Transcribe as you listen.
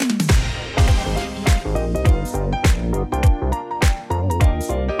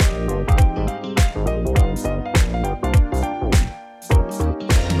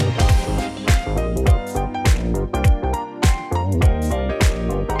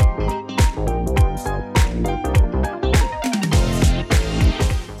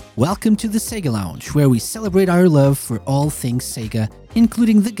Welcome to the Sega Lounge, where we celebrate our love for all things Sega,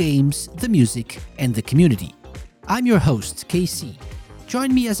 including the games, the music, and the community. I'm your host, KC.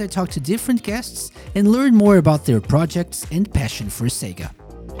 Join me as I talk to different guests and learn more about their projects and passion for Sega.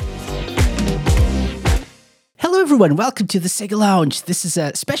 Hello everyone, welcome to the Sega Lounge. This is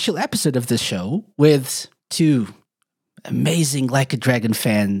a special episode of the show with two amazing Like a Dragon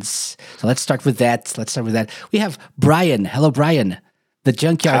fans. So let's start with that. We have Brian. Hello, Brian. The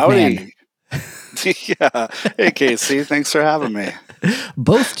Junkyard Howdy. Man. Yeah. Hey, Casey. Thanks for having me.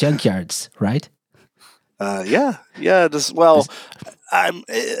 Both junkyards, right? Yeah. I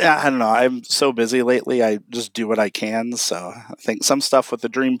don't know. I'm so busy lately. I just do what I can. So I think some stuff with the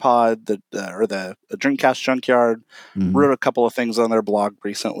Dream Pod, the Dreamcast Junkyard, wrote a couple of things on their blog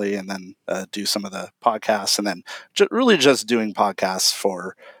recently, and then do some of the podcasts, and then really just doing podcasts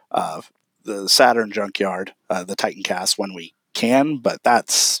for the Saturn Junkyard, the Titan Cast when we can, but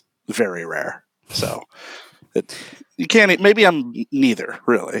that's very rare. So you can't. Maybe I'm neither,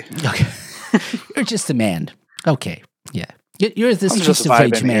 really. Okay, you're just a man. Okay, yeah, you're the Streets of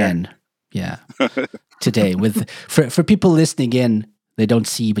Rage man. Yeah. Today, for people listening in, they don't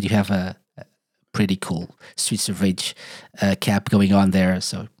see, but you have a pretty cool Streets of Rage cap going on there.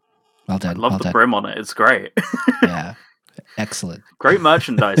 So well done. I love the brim on it. It's great. Yeah. Excellent. Great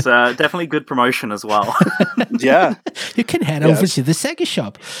merchandise. Definitely good promotion as well. Yeah. You can head over to the Sega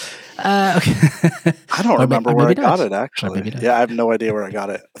shop. Okay. I don't remember where I got it, actually. Yeah, I have no idea where I got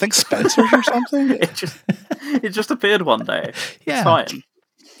it. I think Spencer's or something. It just appeared one day. Yeah. It's fine.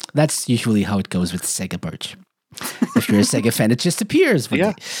 That's usually how it goes with Sega merch. If you're a Sega fan, it just appears.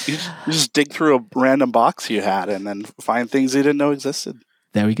 Yeah. You just dig through a random box you had and then find things you didn't know existed.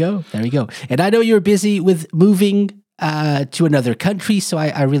 There we go. And I know you're busy with moving to another country, so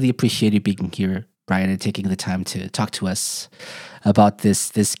I really appreciate you being here, Brian, and taking the time to talk to us about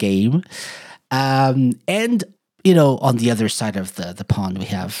this game. And you know, on the other side of the pond, we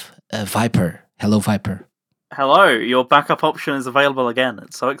have Viper. Hello, Viper. Hello. Your backup option is available again.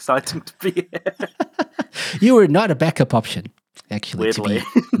 It's so exciting to be here. You were not a backup option, actually. Weirdly.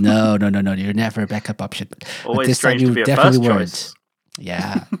 No. You're never a backup option. Always but this strange time you to be a definitely first weren't. choice.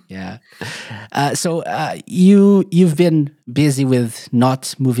 Yeah. So you've been busy with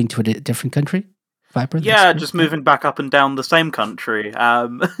not moving to a different country, Viper? Yeah, just moving back up and down the same country.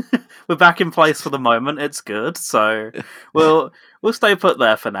 We're back in place for the moment. It's good. So we'll stay put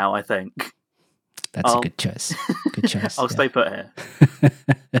there for now, I think. That's a good choice. I'll stay put here.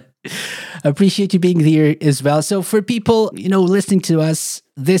 Appreciate you being here as well. So for people, listening to us,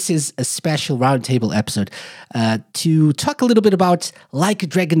 this is a special roundtable episode to talk a little bit about Like a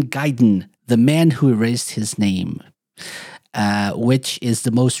Dragon Gaiden, the man who erased his name, which is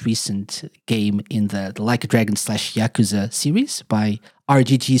the most recent game in the Like a Dragon / Yakuza series by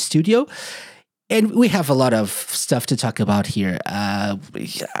RGG Studio. And we have a lot of stuff to talk about here.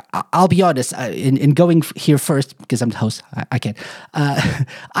 I'll be honest, in going here first, because I'm the host, I can't.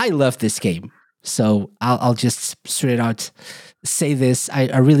 I love this game. So I'll just straight out say this.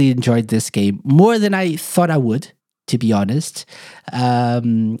 I really enjoyed this game more than I thought I would, to be honest.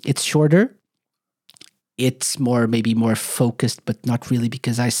 It's shorter. It's maybe more focused, but not really,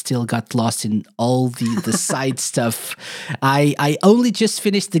 because I still got lost in all the side stuff. I only just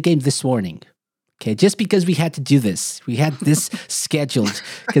finished the game this morning. Okay, just because we had to do this. We had this scheduled.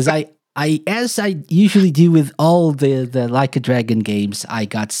 Because I, as I usually do with all the Like a Dragon games, I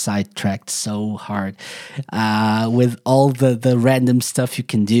got sidetracked so hard with all the random stuff you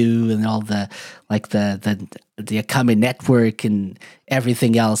can do and all the Akame network and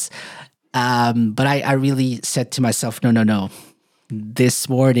everything else. But I really said to myself, no. This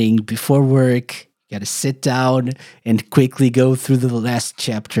morning before work, you got to sit down and quickly go through the last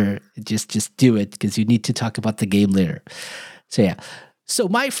chapter. Just do it, because you need to talk about the game later. So yeah. So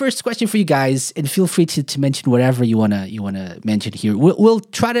my first question for you guys, and feel free to mention whatever you wanna mention here. We'll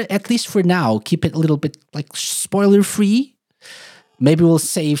try to, at least for now, keep it a little bit like spoiler free. Maybe we'll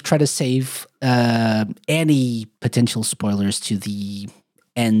try to save any potential spoilers to the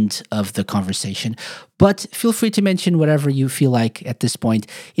end of the conversation. But feel free to mention whatever you feel like at this point.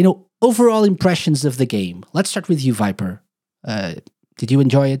 Overall impressions of the game. Let's start with you, Viper. Did you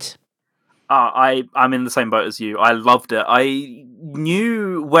enjoy it? I'm in the same boat as you. I loved it. I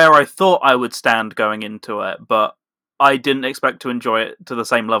knew where I thought I would stand going into it, but I didn't expect to enjoy it to the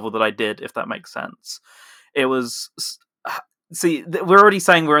same level that I did, if that makes sense. It was... See, we're already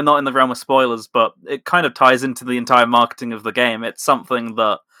saying we're not in the realm of spoilers, but it kind of ties into the entire marketing of the game. It's something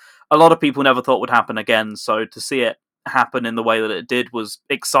that a lot of people never thought would happen again, so to see it happen in the way that it did was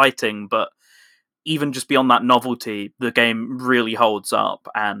exciting, but even just beyond that novelty, the game really holds up,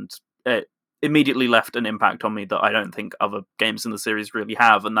 and it immediately left an impact on me that I don't think other games in the series really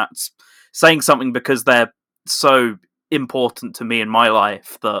have, and that's saying something because they're so important to me in my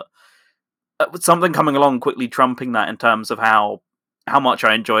life that something coming along quickly trumping that in terms of how much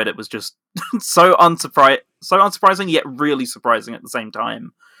I enjoyed it was just so unsurprising yet really surprising at the same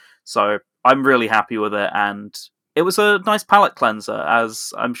time. So I'm really happy with it, and it was a nice palate cleanser,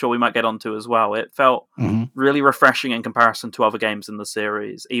 as I'm sure we might get onto as well. It felt really refreshing in comparison to other games in the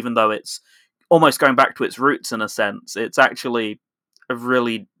series, even though it's almost going back to its roots in a sense. It's actually a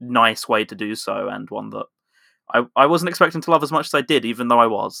really nice way to do so, and one that I wasn't expecting to love as much as I did, even though I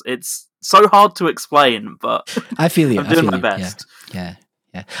was. It's so hard to explain, but I feel you. I'm doing my best. Yeah.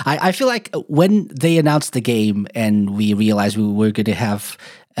 I feel like when they announced the game and we realized we were going to have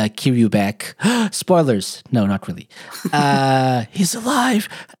Kiryu back, spoilers. No, not really. He's alive.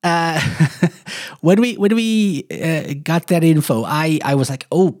 When we got that info, I was like,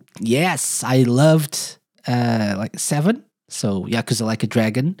 oh yes, I loved like 7. So Yakuza Like a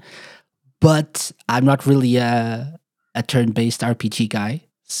Dragon. But I'm not really a turn-based RPG guy,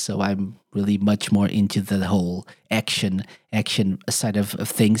 so I'm really much more into the whole action side of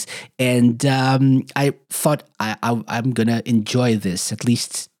things. And I thought I'm gonna enjoy this, at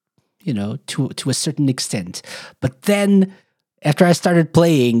least, to a certain extent. But then after I started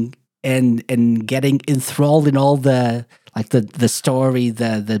playing and getting enthralled in all the story,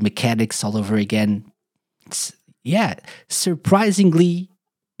 the mechanics all over again, it's, surprisingly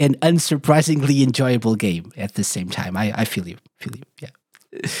an unsurprisingly enjoyable game at the same time. I feel you. Yeah.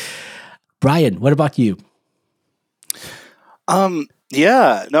 Brian, what about you?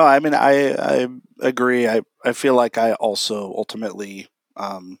 Yeah, no, I mean, I agree. I feel like I also ultimately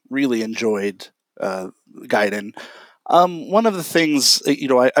really enjoyed Gaiden. One of the things,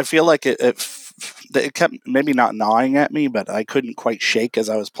 I feel like it kept maybe not gnawing at me, but I couldn't quite shake as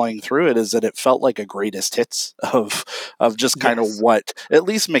I was playing through it, is that it felt like a greatest hits of just kind of what, at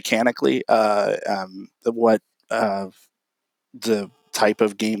least mechanically, what the type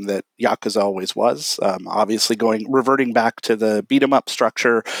of game that Yakuza always was. Obviously, reverting back to the beat 'em up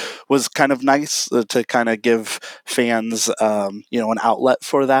structure was kind of nice to kind of give fans, an outlet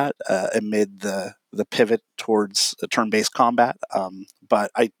for that amid the pivot towards turn-based combat. But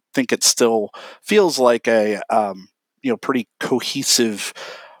I think it still feels like a pretty cohesive,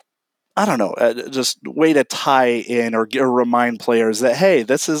 I don't know, just way to tie in or remind players that, hey,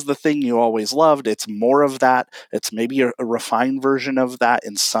 this is the thing you always loved. It's more of that. It's maybe a refined version of that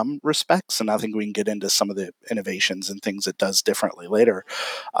in some respects. And I think we can get into some of the innovations and things it does differently later.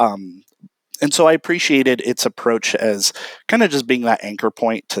 And so I appreciated its approach as kind of just being that anchor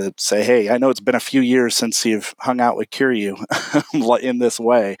point to say, hey, I know it's been a few years since you've hung out with Kiryu in this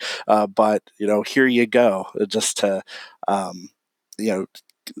way, but, here you go, just to,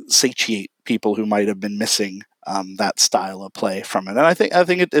 satiate people who might have been missing that style of play from it. And I think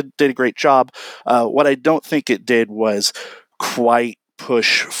it did a great job. What I don't think it did was quite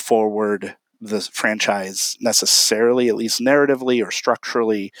push forward the franchise necessarily, at least narratively or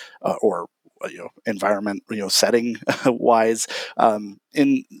structurally, or environment, setting wise,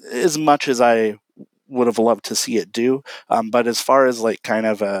 in as much as I would have loved to see it do. But as far as like kind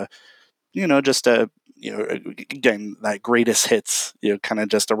of a, just a, again, that greatest hits, kind of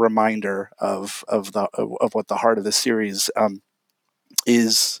just a reminder of what the heart of the series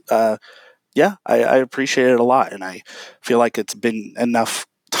is. I appreciate it a lot, and I feel like it's been enough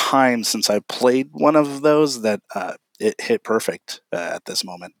time since I played one of those that it hit perfect at this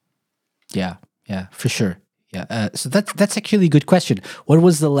moment. Yeah, for sure. Yeah, so that's actually a good question. What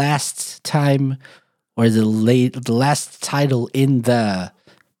was the last time, or the last title in the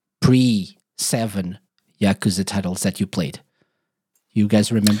pre-7 Yakuza titles that you played? You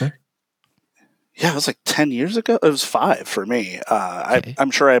guys remember? Yeah, it was like 10 years ago. It was 5 for me. Okay.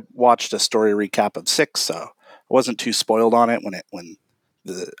 I'm sure I watched a story recap of 6, so I wasn't too spoiled on it when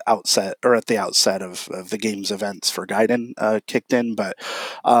the outset, or at the outset of the game's events for Gaiden kicked in. But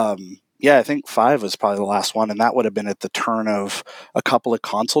I think 5 was probably the last one, and that would have been at the turn of a couple of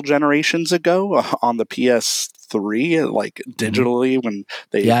console generations ago on the PS3, like digitally, when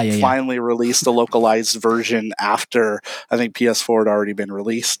they finally released a localized version after I think PS4 had already been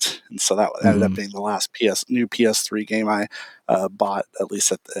released, and so that ended up being the last new PS3 game I bought, at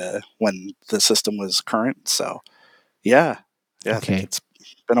least when the system was current. So I think it's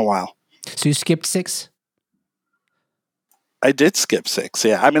been a while. So you skipped 6? I did skip 6.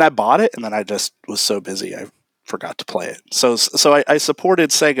 Yeah, I mean, I bought it and then I just was so busy I forgot to play it. So I supported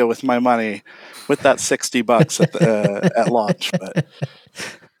Sega with my money with that $60 at launch. But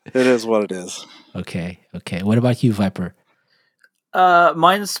It is what it is. Okay. What about you, Viper?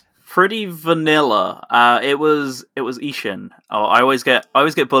 Mine's pretty vanilla. It was Ishin. Oh, I always get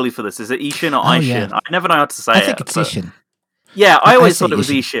bullied for this. Is it Ishin or Ishin? Yeah. I never know how to say I it. think it's Ishin. Yeah, I always say thought it was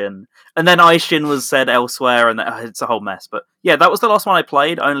Ishin. Ishin, and then Ishin was said elsewhere, and it's a whole mess. But yeah, that was the last one I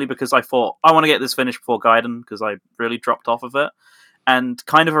played, only because I thought I want to get this finished before Gaiden, because I really dropped off of it. And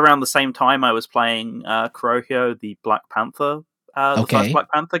kind of around the same time, I was playing Kurohyo, the Black Panther, the first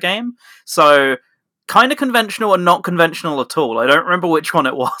Black Panther game. So kind of conventional and not conventional at all. I don't remember which one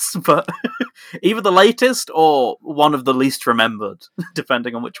it was, but either the latest or one of the least remembered,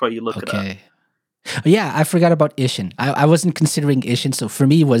 depending on which way you look at it. Yeah, I forgot about Ishin. I wasn't considering Ishin, so for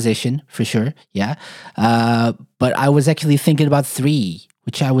me it was Ishin for sure. Yeah, but I was actually thinking about 3,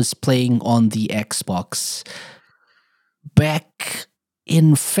 which I was playing on the Xbox back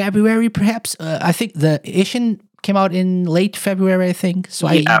in February, perhaps. I think the Ishin came out in late February, I think. So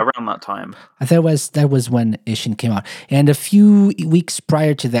around that time. That was when Ishin came out. And a few weeks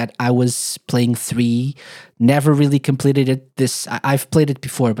prior to that, I was playing 3. Never really completed it. I've played it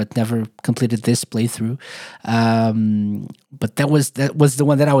before, but never completed this playthrough. But that was the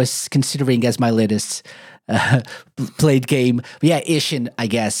one that I was considering as my latest played game. But yeah, Ishin, I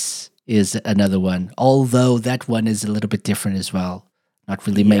guess, is another one. Although that one is a little bit different as well. Not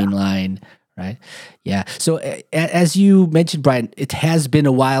really mainline. Right. Yeah. So as you mentioned, Brian, it has been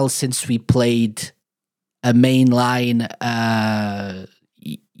a while since we played a mainline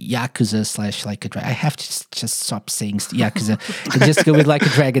Yakuza / Like a Dragon. I have to just stop saying Yakuza and just go with Like a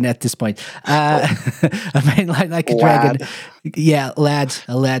Dragon at this point. A mainline Like a Dragon. Yeah, a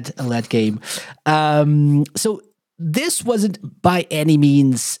lad game. So this wasn't by any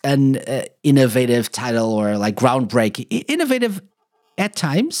means an innovative title or like groundbreaking. Innovative at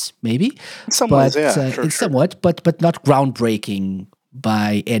times, maybe. Somewhat, but not groundbreaking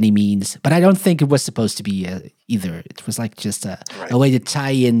by any means. But I don't think it was supposed to be either. It was like just a way to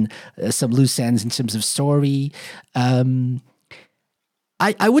tie in some loose ends in terms of story. I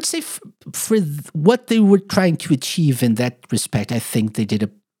would say for what they were trying to achieve in that respect, I think they did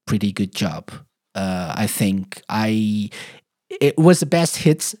a pretty good job. I think it was the best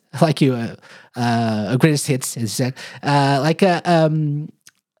hits, like you, greatest hits, as you said. Like a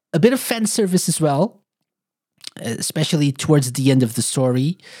bit of fan service as well, especially towards the end of the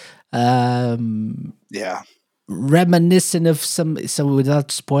story. Yeah. Reminiscent of so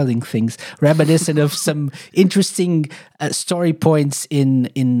without spoiling things, reminiscent of some interesting story points in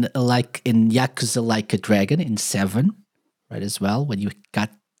Yakuza Like a Dragon in 7, right, as well, when you got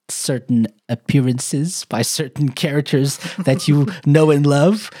certain appearances by certain characters that you know and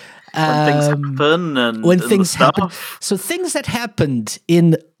love. When things happen. So things that happened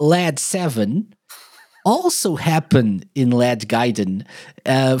in Lad 7 also happen in Lad Gaiden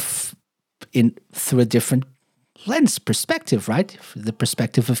through a different lens perspective, right? The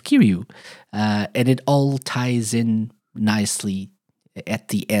perspective of Kiryu. And it all ties in nicely at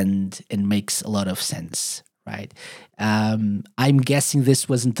the end and makes a lot of sense. Right. I'm guessing this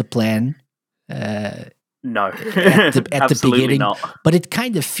wasn't the plan. No, at the beginning, not. But it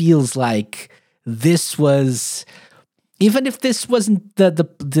kind of feels like this was, even if this wasn't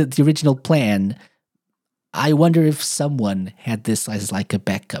the original plan. I wonder if someone had this as like a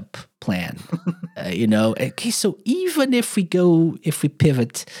backup plan. Okay, so even if we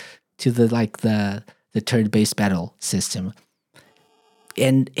pivot to the turn-based battle system.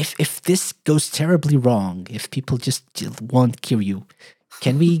 And if this goes terribly wrong, if people just want Kiryu,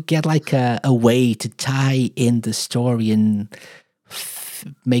 can we get like a way to tie in the story and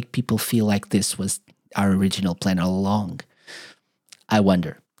make people feel like this was our original plan all along? I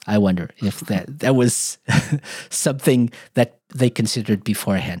wonder if that was something that they considered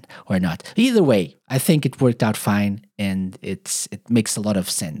beforehand or not. Either way, I think it worked out fine, and it makes a lot of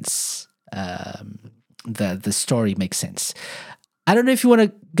sense. The story makes sense. I don't know if you want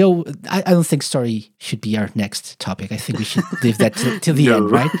to go. I don't think story should be our next topic. I think we should leave that till the end,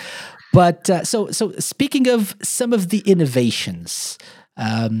 right? But so speaking of some of the innovations,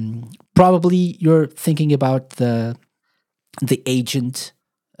 probably you're thinking about the agent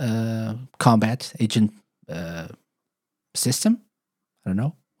combat agent system. I don't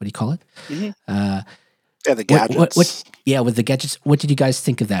know, what do you call it? Mm-hmm. The gadgets. With the gadgets. What did you guys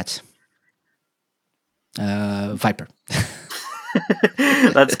think of that, Viper?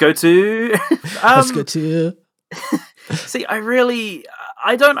 Let's go to. See,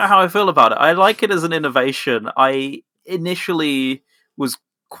 I don't know how I feel about it. I like it as an innovation. I initially was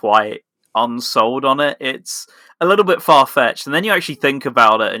quite unsold on it. It's a little bit far-fetched, and then you actually think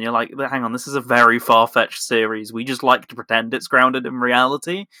about it and you're like, hang on, this is a very far-fetched series. We just like to pretend it's grounded in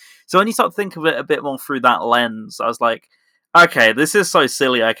reality. So when you start to think of it a bit more through that lens, I was like, okay, this is so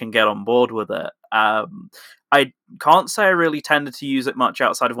silly I can get on board with it. I can't say I really tended to use it much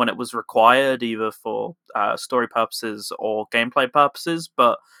outside of when it was required, either for story purposes or gameplay purposes,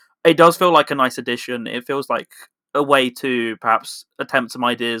 but it does feel like a nice addition. It feels like a way to perhaps attempt some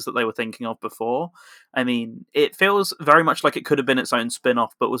ideas that they were thinking of before. I mean, it feels very much like it could have been its own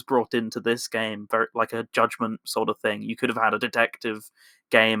spin-off, but was brought into this game, very, like a Judgment sort of thing. You could have had a detective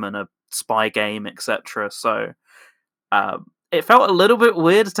game and a spy game, etc. So it felt a little bit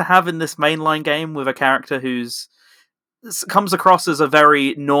weird to have in this mainline game with a character who's comes across as a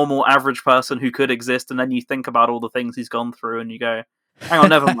very normal, average person who could exist, and then you think about all the things he's gone through, and you go, hang on,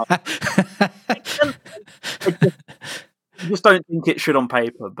 never mind. I just don't think it should on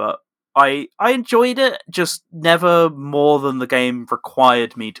paper, but I enjoyed it, just never more than the game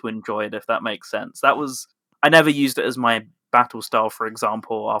required me to enjoy it, if that makes sense. I never used it as my battle style, for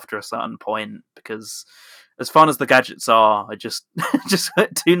example, after a certain point, because as fun as the gadgets are, I just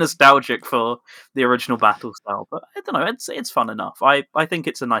too nostalgic for the original battle style. But I don't know, it's fun enough. I think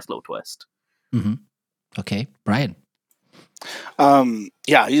it's a nice little twist. Mm-hmm. Okay, Brian.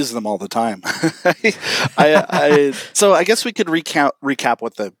 Yeah, I use them all the time. So I guess we could recap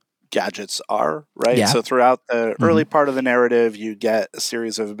what the gadgets are, right? Yeah. So throughout the early part of the narrative, you get a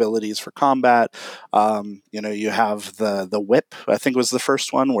series of abilities for combat. You have the whip, I think was the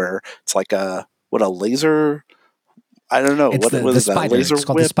first one, where it's like a laser. I don't know. It's what was that spider. laser it's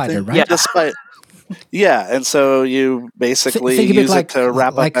called whip the spider, thing? right? Yeah, the spider. Yeah, and so you basically Think of it use like, it to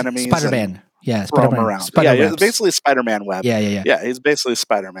wrap like up enemies Spider-Man. and Yeah, throw them Spider-Man. around. Spider Yeah, webs. it's basically Spider-Man web. Yeah. Yeah, he's basically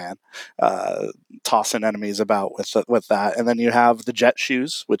Spider-Man, tossing enemies about with that. And then you have the jet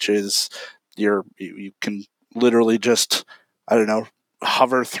shoes, which is you can literally just, I don't know,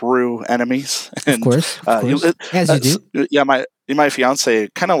 hover through enemies. And, of course. As you do. Yeah, my fiance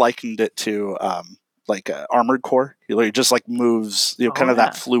kind of likened it to like Armored Core. He just like moves, kind of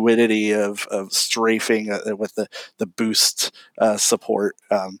that fluidity of strafing with the boost support,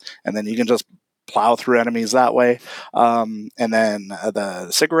 and then you can just plow through enemies that way. And then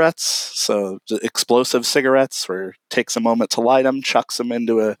the cigarettes, so the explosive cigarettes, where it takes a moment to light them, chucks them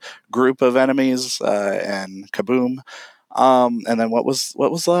into a group of enemies, and kaboom. And then what was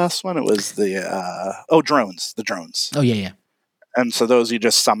the last one? It was the drones. The drones. Oh yeah. And so those, you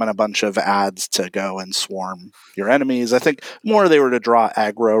just summon a bunch of ads to go and swarm your enemies. I think more they were to draw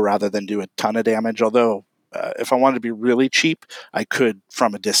aggro rather than do a ton of damage. Although, if I wanted to be really cheap, I could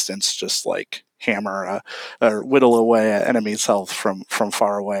from a distance just like hammer or whittle away at enemies' health from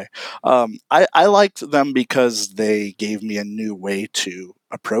far away. I liked them because they gave me a new way to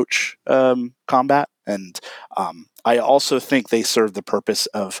approach combat, and I also think they serve the purpose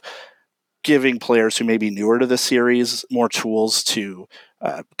of giving players who may be newer to the series more tools to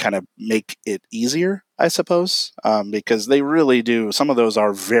kind of make it easier, I suppose, because they really do. Some of those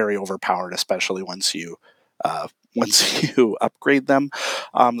are very overpowered, especially once you upgrade them.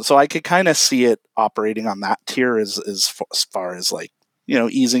 So I could kind of see it operating on that tier as far as like,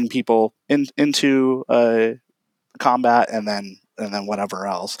 easing people into combat, and then whatever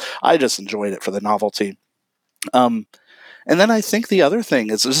else. I just enjoyed it for the novelty. And then I think the other thing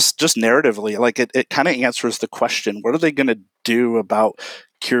is just narratively, like it kind of answers the question: what are they going to do about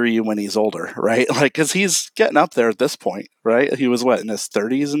Kiryu when he's older, right? Like, because he's getting up there at this point, right? He was in his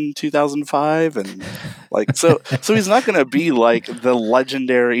 30s in 2005, and like so he's not going to be like the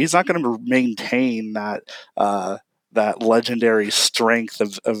legendary. He's not going to maintain that legendary strength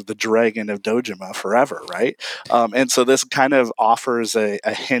of the Dragon of Dojima forever, right? And so this kind of offers a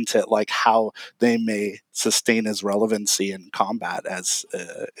hint at like how they may sustain his relevancy in combat, as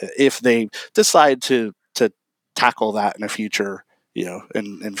if they decide to tackle that in a future,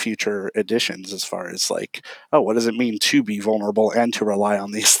 in future editions, as far as like, oh, what does it mean to be vulnerable and to rely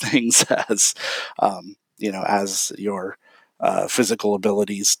on these things as as your physical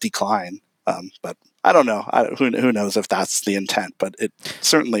abilities decline. But I don't know. Who knows if that's the intent? But it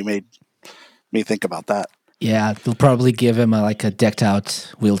certainly made me think about that. Yeah, they'll probably give him a decked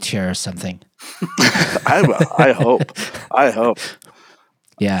out wheelchair or something. I hope.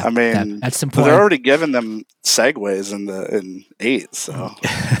 Yeah, I mean, at some point they're already giving them segues in 8, so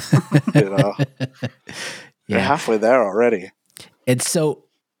they're halfway there already. And so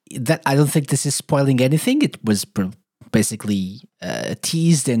that, I don't think this is spoiling anything. It was basically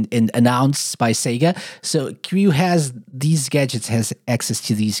teased and announced by Sega. So Kiryu has access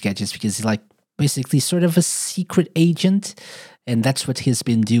to these gadgets because he's like basically sort of a secret agent, and that's what he's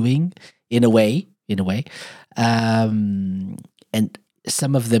been doing. in a way, and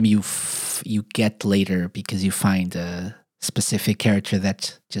some of them you get later because you find a specific character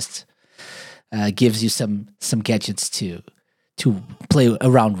that just gives you some gadgets to play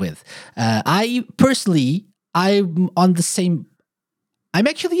around with. I personally, I'm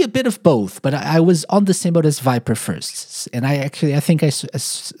actually a bit of both, but I was on the same boat as Viper first, and I think I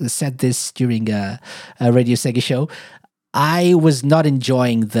said this during a Radio Sega show. I was not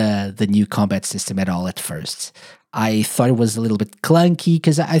enjoying the new combat system at all at first. I thought it was a little bit clunky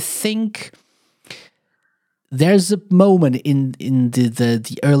because I think there's a moment in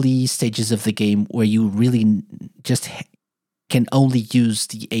the early stages of the game where you really just can only use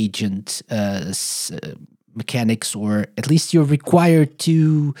the agent mechanics, or at least you're required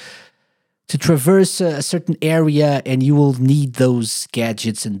to traverse a certain area, and you will need those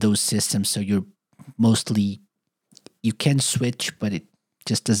gadgets and those systems. So you can switch, but it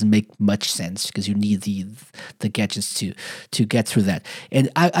just doesn't make much sense because you need the gadgets to get through that.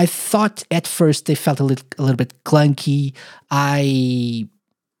 And I thought at first they felt a little bit clunky.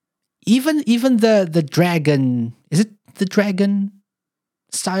 Even the dragon, is it the dragon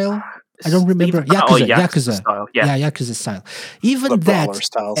style? I don't remember. Yakuza style. Yeah, Yakuza style. Even the that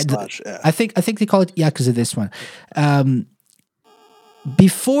style slash, yeah. I think they call it Yakuza, this one.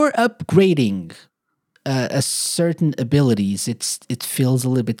 Before upgrading a certain abilities, it feels a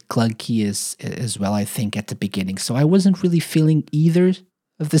little bit clunky as well, I think, at the beginning. So I wasn't really feeling either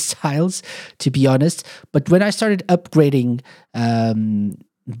of the styles, to be honest. But when I started upgrading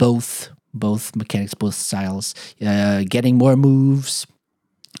both mechanics, both styles, getting more moves,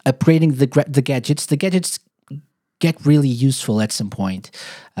 upgrading the gadgets get really useful at some point,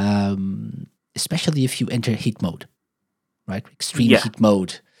 especially if you enter heat mode, right? Extreme heat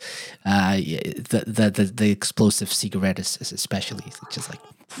mode. The explosive cigarettes especially, it's just like,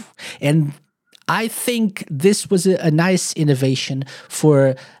 and I think this was a nice innovation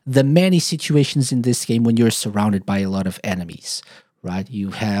for the many situations in this game when you're surrounded by a lot of enemies, right?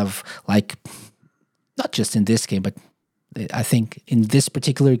 You have, like, not just in this game, but I think in this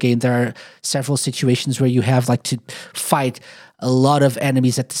particular game there are several situations where you have like to fight a lot of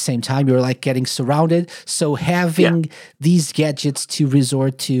enemies at the same time. You're like getting surrounded. So having these gadgets to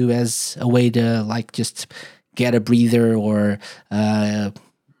resort to as a way to like just get a breather or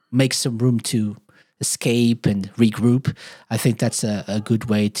make some room to escape and regroup, I think that's a good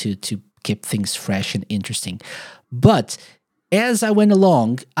way to keep things fresh and interesting. But as I went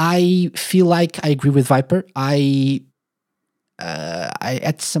along, I feel like I agree with Viper. I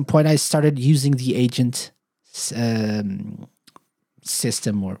at some point I started using the agent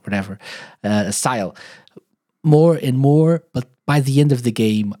system or whatever style more and more, but by the end of the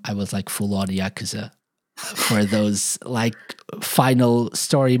game I was like full on Yakuza for those like final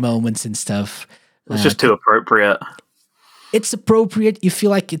story moments and stuff. It's just too appropriate. It's appropriate. You feel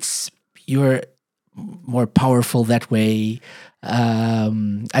like you're more powerful that way.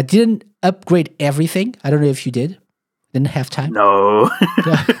 I didn't upgrade everything. I don't know if you did. Didn't have time. No,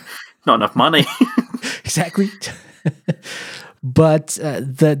 not enough money. Exactly. But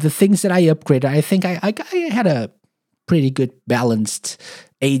the things that I upgraded, I think I had a pretty good balanced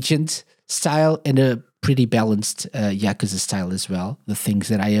agent style and a pretty balanced Yakuza style as well. The things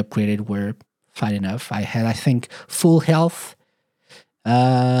that I upgraded were fine enough. I had, I think, full health,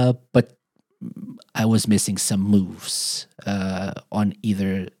 but I was missing some moves on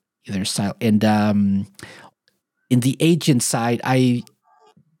either style. And in the agent side, I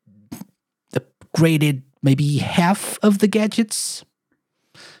upgraded maybe half of the gadgets.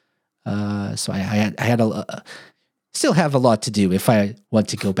 So I had still have a lot to do if I want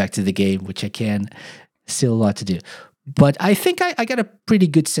to go back to the game, which I can. Still a lot to do. But I think I got a pretty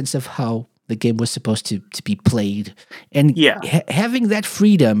good sense of how the game was supposed to be played. And having that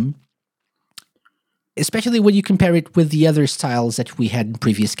freedom, especially when you compare it with the other styles that we had in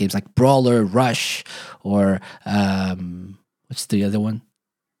previous games, like Brawler, Rush, or what's the other one?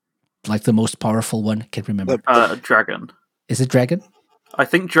 Like the most powerful one? Can't remember. Dragon. Is it Dragon? I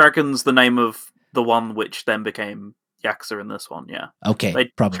think Dragon's the name of the one which then became Yakuza in this one, yeah. Okay, they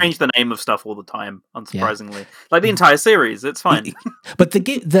probably change the name of stuff all the time, unsurprisingly. Like the entire series, it's fine. But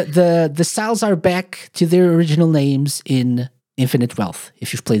the styles are back to their original names in Infinite Wealth,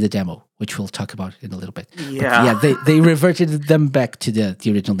 if you've played the demo, which we'll talk about in a little bit. Yeah. But they reverted them back to the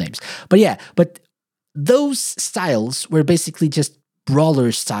original names. But those styles were basically just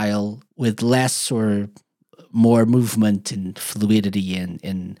brawler style with less or more movement and fluidity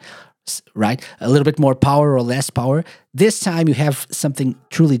and right, a little bit more power or less power. This time you have something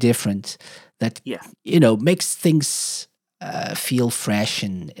truly different that makes things feel fresh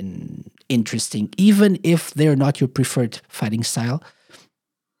and interesting, even if they're not your preferred fighting style.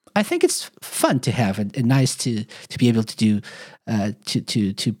 I think it's fun to have and nice to be able to do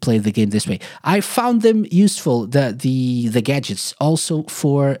to play the game this way. I found them useful, the gadgets, also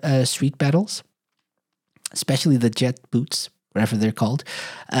for street battles, especially the jet boots, whatever they're called,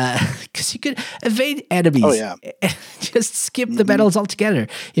 because you could evade enemies. Oh yeah, and just skip the battles altogether.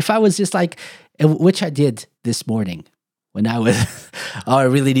 If I was just like, which I did this morning. When I was, oh, I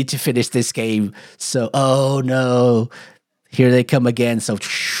really need to finish this game. So, oh no, here they come again. So,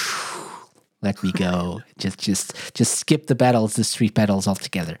 let me go. Just skip the battles, the street battles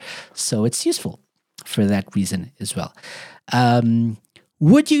altogether. So it's useful for that reason as well.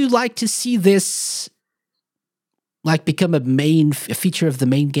 Would you like to see this like become a feature of the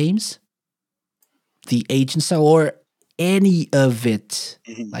main games, the agent style, or any of it,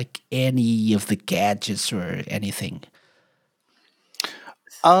 like any of the gadgets or anything?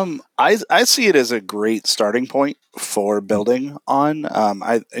 I see it as a great starting point for building on.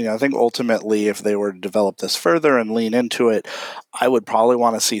 I think ultimately, if they were to develop this further and lean into it, I would probably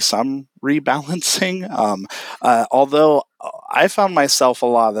want to see some rebalancing. Although I found myself a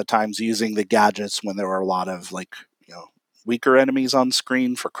lot of the times using the gadgets when there were a lot of weaker enemies on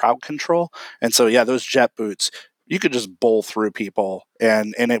screen for crowd control, and so yeah, those jet boots. You could just bowl through people,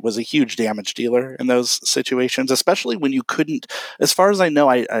 and it was a huge damage dealer in those situations, especially when you couldn't, as far as I know,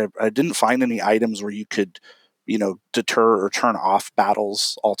 I didn't find any items where you could, deter or turn off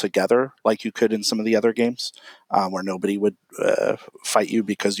battles altogether like you could in some of the other games, where nobody would fight you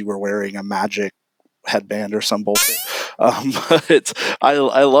because you were wearing a magic headband or some bullshit. But I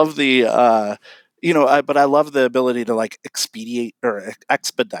love the but I love the ability to like expedite or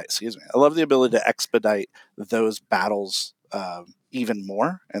expedite. Excuse me. I love the ability to expedite those battles even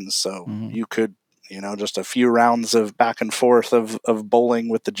more, and so you could, just a few rounds of back and forth of bowling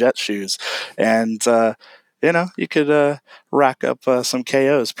with the jet shoes, and you could rack up some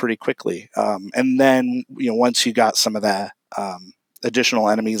KOs pretty quickly. And then once you got some of that additional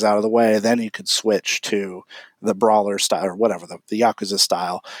enemies out of the way, then you could switch to the brawler style or whatever, the Yakuza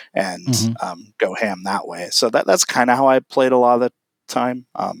style, and go ham that way. So that's kind of how I played a lot of the time.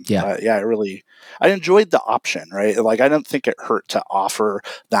 But yeah, I enjoyed the option, right? Like, I don't think it hurt to offer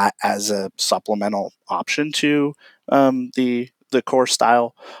that as a supplemental option to the core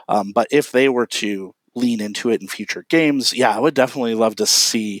style. But if they were to lean into it in future games, yeah, I would definitely love to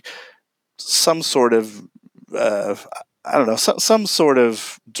see some sort of I don't know, some sort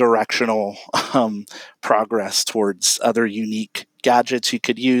of directional progress towards other unique gadgets you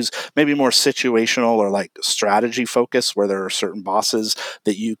could use, maybe more situational or like strategy focus, where there are certain bosses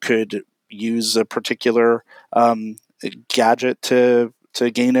that you could use a particular gadget to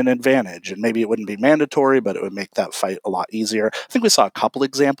gain an advantage, and maybe it wouldn't be mandatory, but it would make that fight a lot easier. I think we saw a couple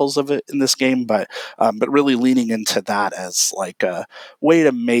examples of it in this game, but really leaning into that as like a way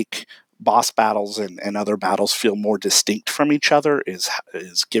to make boss battles and other battles feel more distinct from each other is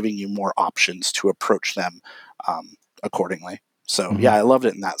giving you more options to approach them accordingly. So yeah, I loved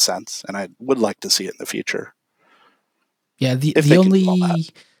it in that sense, and I would like to see it in the future. Yeah,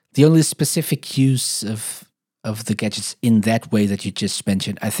 the only specific use of the gadgets in that way that you just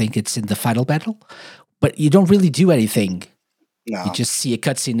mentioned, I think it's in the final battle, but you don't really do anything. No. You just see a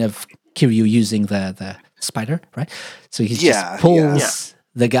cutscene of Kiryu using the spider, right? So he just pulls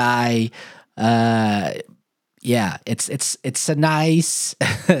the guy. It's a nice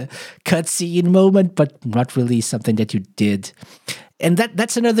cutscene moment, but not really something that you did. And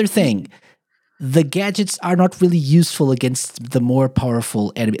that's another thing. The gadgets are not really useful against the more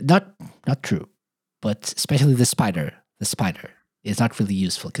powerful enemy. Not true, but especially the spider. The spider is not really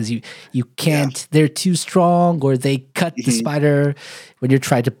useful because you can't. Yeah. They're too strong, or they cut the spider when you're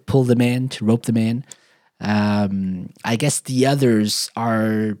trying to pull them in, to rope them in. I guess the others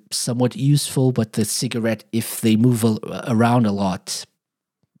are somewhat useful, but the cigarette, if they move around a lot,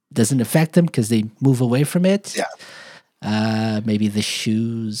 doesn't affect them because they move away from it. Yeah. Maybe the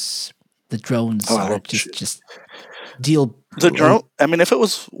shoes, the drones are just deal. The drone. I mean, if it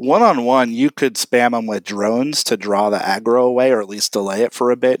was 1-on-1, you could spam them with drones to draw the aggro away, or at least delay it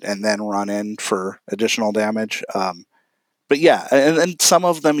for a bit, and then run in for additional damage. But yeah, and some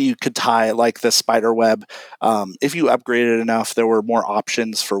of them you could tie, like the spider web. If you upgraded enough, there were more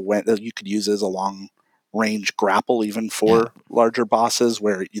options for when you could use as a long range grapple, even for larger bosses,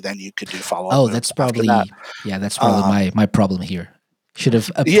 where you could do follow up. Oh, that's probably that's probably my problem here. Should have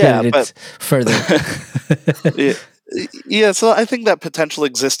upgraded it further. Yeah, so I think that potential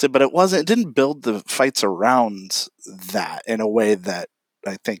existed, but it didn't build the fights around that in a way that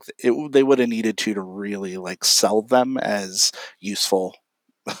I think they would have needed to really like sell them as useful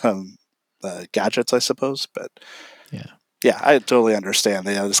gadgets, I suppose. But Yeah. yeah, I totally understand.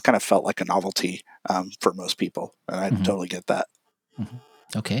 This kind of felt like a novelty for most people, and I totally get that.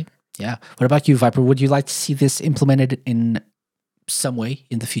 Okay. Yeah. What about you, Viper? Would you like to see this implemented in some way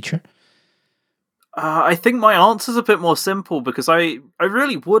in the future? I think my answer's a bit more simple because I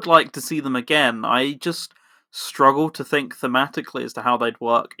really would like to see them again. I just struggle to think thematically as to how they'd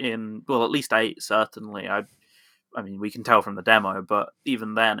work in, well, at least 8, certainly. I mean, we can tell from the demo, but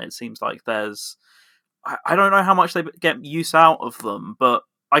even then, it seems like there's... I don't know how much they get use out of them, but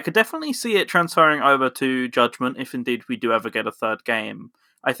I could definitely see it transferring over to Judgment if indeed we do ever get a third game.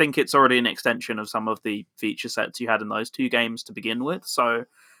 I think it's already an extension of some of the feature sets you had in those 2 games to begin with, so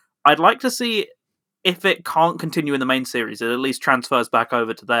I'd like to see if it can't continue in the main series, it at least transfers back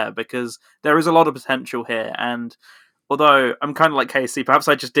over to there, because there is a lot of potential here, and although I'm kind of like Casey, perhaps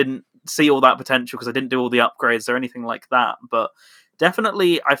I just didn't see all that potential because I didn't do all the upgrades or anything like that, but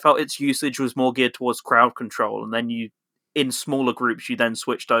definitely I felt its usage was more geared towards crowd control, and then in smaller groups, you then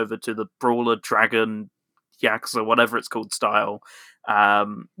switched over to the Brawler, Dragon, Yakuza, whatever it's called style.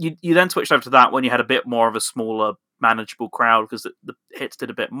 You then switched over to that when you had a bit more of a smaller, manageable crowd because the hits did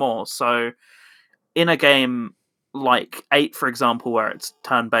a bit more, so in a game like 8, for example, where it's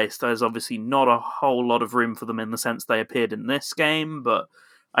turn-based, there's obviously not a whole lot of room for them in the sense they appeared in this game, but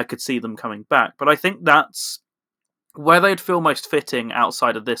I could see them coming back. But I think that's where they'd feel most fitting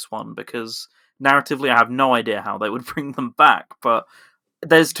outside of this one, because narratively I have no idea how they would bring them back, but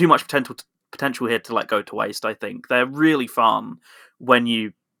there's too much potential here to let go to waste, I think. They're really fun when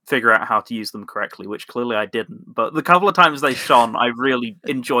you figure out how to use them correctly, which clearly I didn't. But the couple of times they shone, I really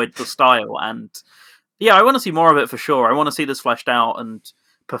enjoyed the style, and yeah, I want to see more of it for sure. I want to see this fleshed out and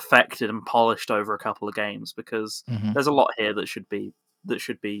perfected and polished over a couple of games, because there's a lot here that should be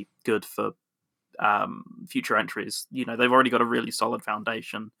good for future entries. You know, they've already got a really solid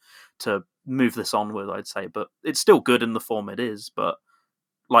foundation to move this on with, I'd say, but it's still good in the form it is. But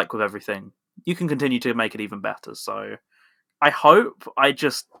like with everything, you can continue to make it even better. So I hope. I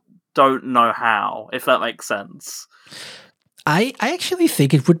just don't know how, if that makes sense. I actually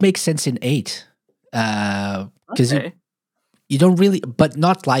think it would make sense in 8. Because Okay. you don't really, but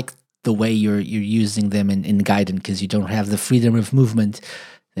not like the way you're using them in Gaiden, because you don't have the freedom of movement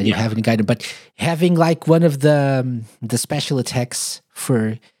that you have in Gaiden. But having like one of the special attacks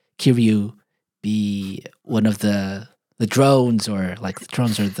for Kiryu be one of the drones, or like the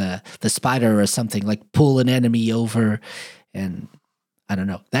drones, or the spider or something, like pull an enemy over, and I don't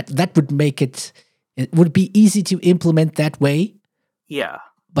know, that would make it would be easy to implement that way. Yeah.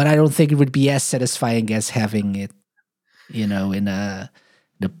 But I don't think it would be as satisfying as having it, in a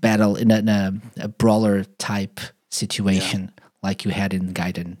battle, in a brawler type situation like you had in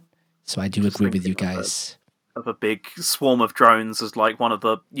Gaiden. So I do agree with you guys. Of a big swarm of drones as like one of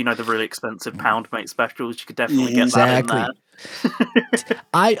the the really expensive Poundmate specials. You could definitely get that in there.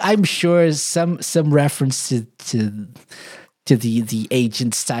 I'm sure some reference to the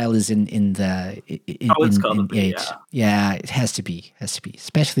agent style is in 8. Yeah, it has to be,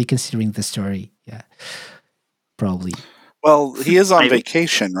 especially considering the story. Yeah, probably. Well, he is on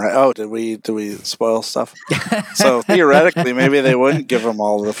vacation, right? Oh, did we spoil stuff? So theoretically, maybe they wouldn't give him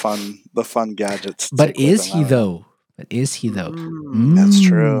all the fun gadgets. But is he though? That's true.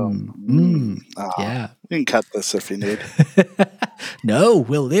 Yeah, you can cut this if you need. No,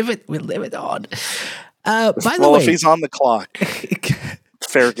 we'll leave it on. By the way, if he's on the clock,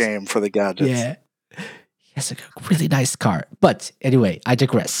 fair game for the gadgets. Yeah, he has a really nice car. But anyway, I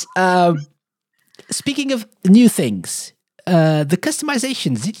digress. Speaking of new things, the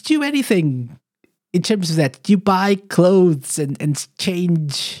customizations. Did you do anything in terms of that? Did you buy clothes and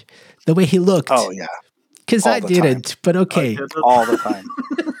change the way he looked? Oh yeah, because I didn't. But okay, all the time.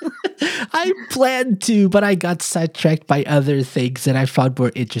 I planned to, but I got sidetracked by other things that I found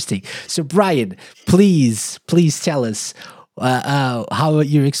more interesting. So, Brian, please tell us how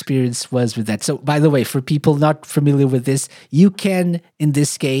your experience was with that. So, by the way, for people not familiar with this, you can, in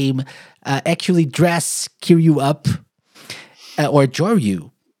this game, actually dress Kiryu up, or Joryu.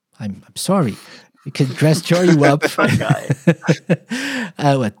 I'm sorry. You can dress Joryu up.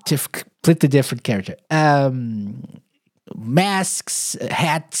 Completely different character. Masks,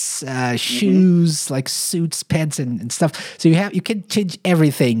 hats, shoes, like suits, pants, and stuff. So you can change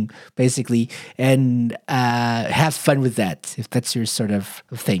everything basically, and have fun with that if that's your sort of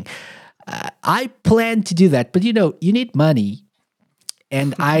thing. I plan to do that, but you need money,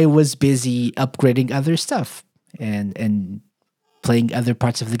 and I was busy upgrading other stuff and playing other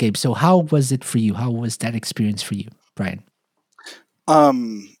parts of the game. So how was it for you? How was that experience for you, Brian?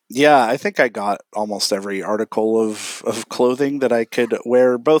 Yeah, I think I got almost every article of clothing that I could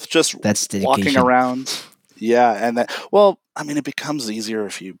wear, both just That's walking dedication. around. Yeah, and that, well, I mean, it becomes easier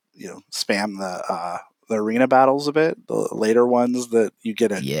if you spam the arena battles a bit, the later ones that you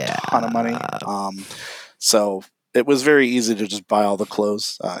get a Yeah. ton of money. So it was very easy to just buy all the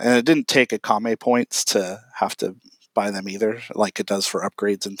clothes, and it didn't take Akame points to have to buy them either, like it does for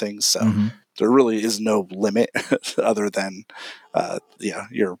upgrades and things. So there really is no limit other than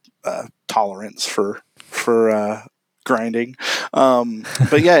your tolerance for grinding.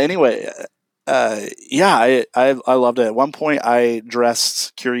 But yeah, anyway, I loved it. At one point, I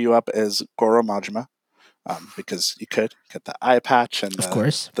dressed Kiryu up as Goro Majima. Because you could get the eye patch and Of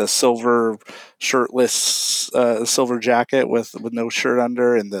course. the silver shirtless silver jacket with no shirt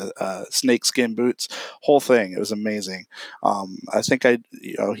under, and the snakeskin boots, whole thing. It was amazing. I think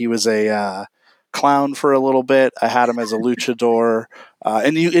he was a clown for a little bit. I had him as a luchador,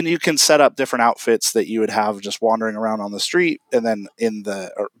 and you can set up different outfits that you would have just wandering around on the street, and then in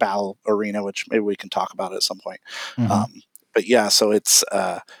the battle arena, which maybe we can talk about at some point. But yeah, so it's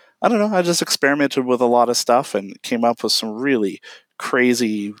I don't know. I just experimented with a lot of stuff and came up with some really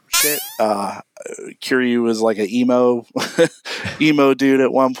crazy shit. Kiryu was like an emo dude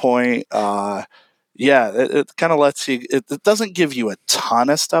at one point. Yeah, it kind of lets you. It doesn't give you a ton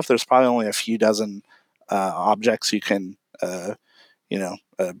of stuff. There's probably only a few dozen objects you can,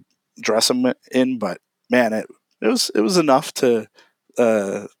 dress them in. But man, it was enough to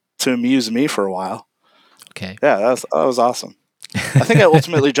amuse me for a while. Okay. Yeah, that was awesome. I think I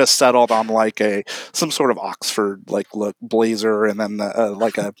ultimately just settled on like some sort of Oxford look blazer, and then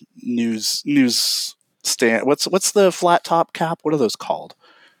like a news stand. What's the flat top cap? What are those called?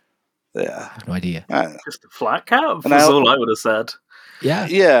 Yeah, I have no idea. Just a flat cap. And That's all I would have said.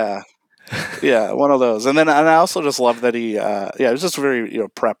 Yeah. Yeah, one of those. And I also just love that he it was just very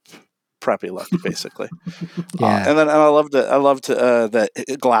preppy look, basically. Yeah. And I loved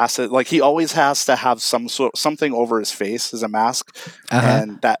the glasses. Like, he always has to have something over his face as a mask,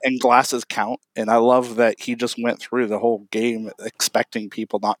 and glasses count. And I love that he just went through the whole game expecting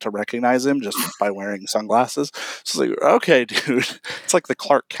people not to recognize him just by wearing sunglasses. So it's like, okay, dude, it's like the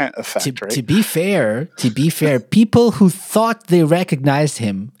Clark Kent effect, right? To be fair, people who thought they recognized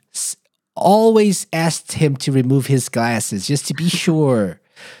him always asked him to remove his glasses just to be sure.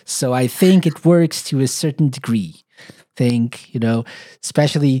 So I think it works to a certain degree.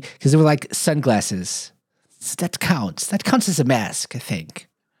 Especially because they were like sunglasses. So that counts. That counts as a mask, I think.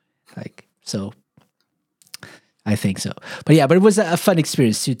 So. I think so. But yeah, but it was a fun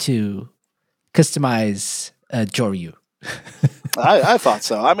experience to customize Joryu. I thought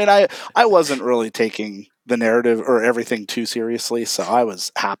so. I mean, I wasn't really taking the narrative or everything too seriously, so I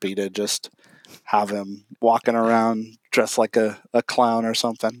was happy to just have him walking around dressed like a clown or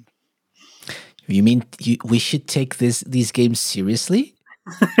something. You mean we should take these games seriously?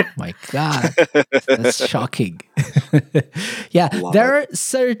 My God, that's shocking. Yeah, there are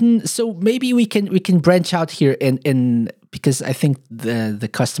certain. So maybe we can branch out here and because I think the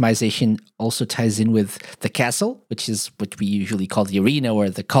customization also ties in with the castle, which is what we usually call the arena or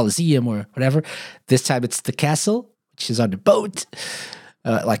the Colosseum or whatever. This time it's the castle, which is on a boat,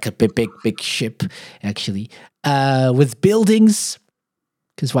 like a big ship, actually, with buildings.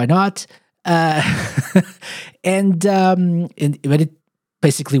 Because why not? And when it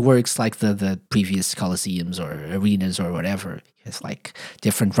basically works like the previous Colosseums or arenas or whatever. It's like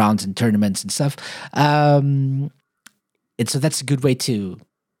different rounds and tournaments and stuff. And so that's a good way to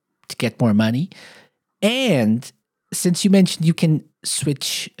get more money. And since you mentioned you can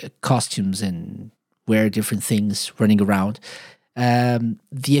switch costumes and wear different things running around,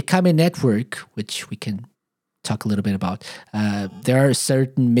 the Akame network, which we can talk a little bit about, there are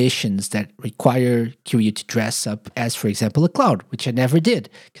certain missions that require Kiryu to dress up as, for example, a clown, which I never did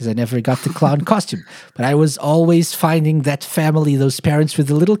because I never got the clown costume. But I was always finding that family, those parents with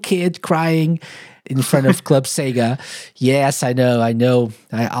the little kid crying in front of Club Sega. Yes, I know.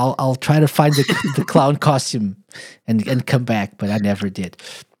 I'll try to find the clown costume and come back, but I never did.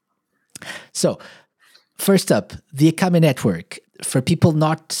 So, first up, the Akame network. For people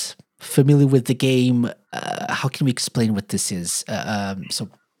not familiar with the game, how can we explain what this is? So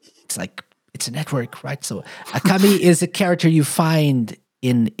it's a network, right? So Akame is a character you find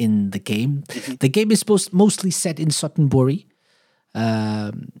in the game. The game is mostly set in Sotenbori,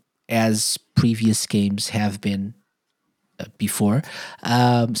 as previous games have been before.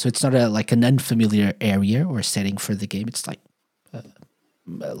 So it's not like an unfamiliar area or setting for the game. It's like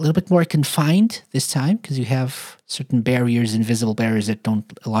a little bit more confined this time because you have certain barriers, invisible barriers that don't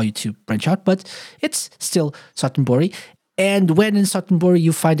allow you to branch out, but it's still Sotenbori. And when in Sotenbori,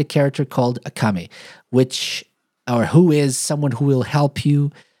 you find a character called Akame, who is someone who will help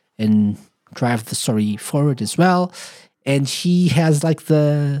you and drive the story forward as well. And she has like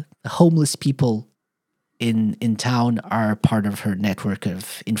the homeless people in town are part of her network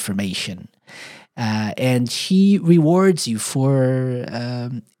of information. And she rewards you for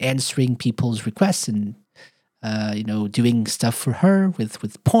answering people's requests and doing stuff for her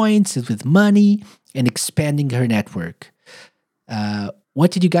with points, with money, and expanding her network.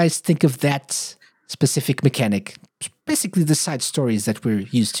 What did you guys think of that specific mechanic? Basically, the side stories that we're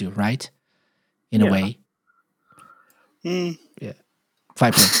used to, right? In a way. Yeah.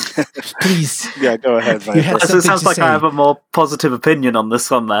 Viper, please. Yeah, go ahead, Viper. It sounds like I have a more positive opinion on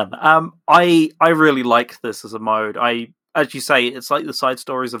this one then. I really like this as a mode. As you say, it's like the side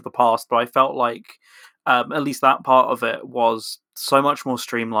stories of the past, but I felt like at least that part of it was so much more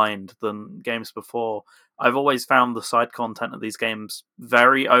streamlined than games before. I've always found the side content of these games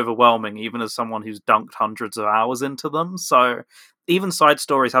very overwhelming, even as someone who's dunked hundreds of hours into them. So even side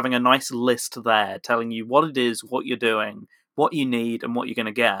stories, having a nice list there telling you what it is, what you're doing, what you need, and what you're going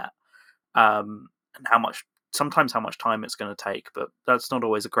to get, and how much time it's going to take, but that's not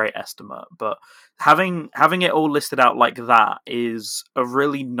always a great estimate. But having it all listed out like that is a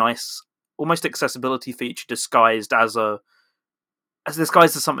really nice, almost accessibility feature disguised as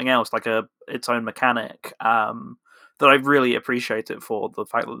something else, like its own mechanic. That I really appreciate it for, the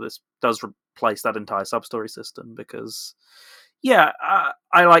fact that this does replace that entire sub-story system, because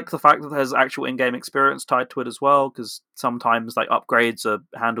I like the fact that there's actual in-game experience tied to it as well, because sometimes like upgrades are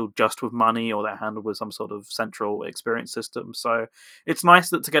handled just with money, or they're handled with some sort of central experience system. So it's nice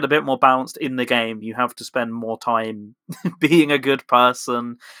that to get a bit more balanced in the game, you have to spend more time being a good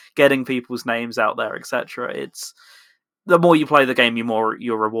person, getting people's names out there, etc. It's the more you play the game, the more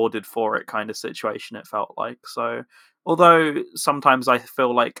you're rewarded for it, kind of situation it felt like. So although sometimes I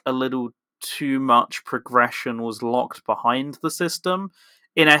feel like a little too much progression was locked behind the system,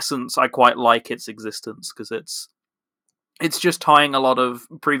 in essence I quite like its existence, because it's just tying a lot of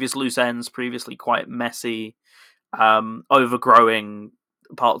previous loose ends, previously quite messy, overgrowing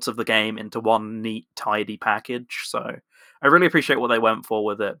parts of the game into one neat, tidy package. So I really appreciate what they went for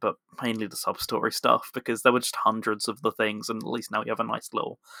with it, but mainly the sub-story stuff, because there were just hundreds of the things, and at least now you have a nice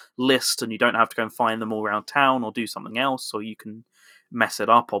little list, and you don't have to go and find them all around town or do something else, or you can mess it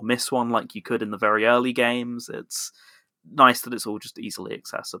up or miss one like you could in the very early games. It's nice that it's all just easily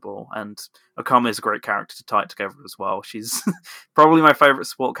accessible, and Akame is a great character to tie it together as well. She's probably my favourite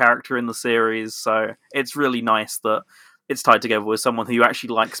support character in the series, so it's really nice that it's tied together with someone who you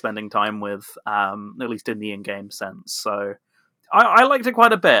actually like spending time with, at least in the in-game sense. So I liked it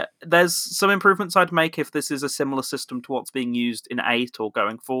quite a bit. There's some improvements I'd make if this is a similar system to what's being used in 8 or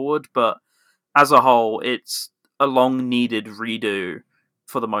going forward, but as a whole, it's a long-needed redo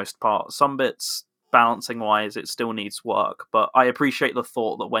for the most part. Some bits, balancing-wise, it still needs work, but I appreciate the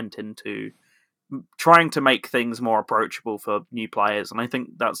thought that went into trying to make things more approachable for new players, and I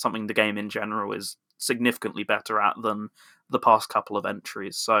think that's something the game in general is significantly better at than the past couple of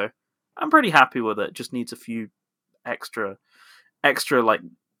entries. So I'm pretty happy with it. Just needs a few extra like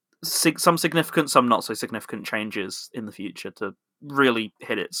some significant, some not so significant changes in the future to really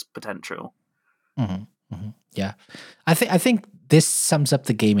hit its potential. Mm-hmm. Mm-hmm. Yeah, I think this sums up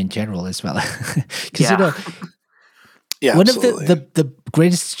the game in general as well, because yeah, one absolutely. of the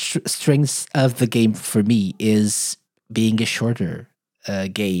greatest strengths of the game for me is being a shorter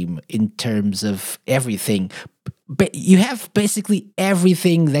game in terms of everything. But you have basically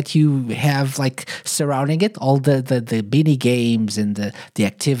everything that you have like surrounding it, all the mini games and the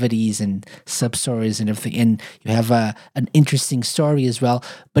activities and sub stories and everything, and you have an interesting story as well.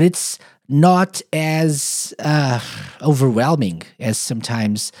 But it's not as overwhelming as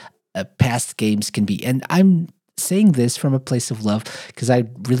sometimes past games can be. And I'm saying this from a place of love, because I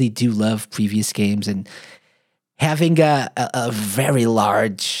really do love previous games, and having a very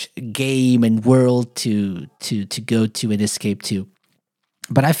large game and world to go to and escape to.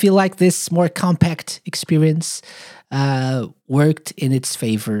 But I feel like this more compact experience worked in its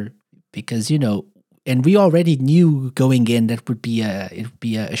favor, because and we already knew going in that it would be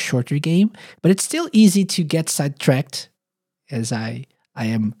a shorter game, but it's still easy to get sidetracked, as I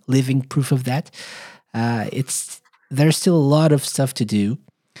am living proof of that. There's still a lot of stuff to do.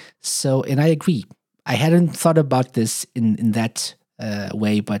 So, and I agree. I hadn't thought about this in that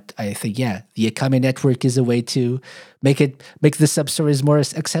way, but I think the Akame network is a way to make the sub stories more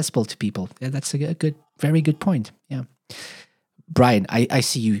accessible to people. Yeah, that's a very good point. Yeah, Brian, I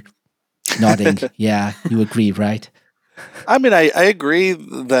see you nodding. Yeah, you agree, right? I mean, I agree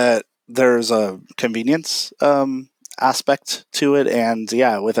that there's a convenience aspect to it. And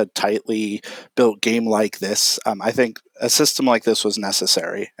yeah, with a tightly built game like this, I think a system like this was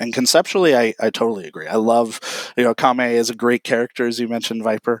necessary. And conceptually, I totally agree. I love, Kame is a great character, as you mentioned,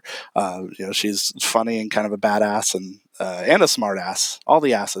 Viper. She's funny and kind of a badass and a smart ass, all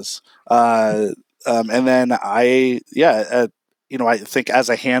the asses. And then I think as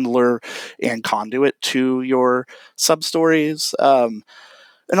a handler and conduit to your sub stories, and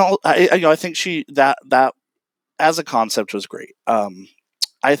all, I think that as a concept was great.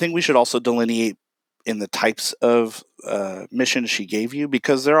 I think we should also delineate in the types of missions she gave you,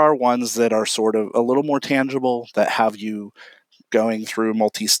 because there are ones that are sort of a little more tangible, that have you going through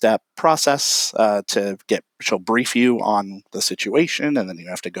multi-step process she'll brief you on the situation, and then you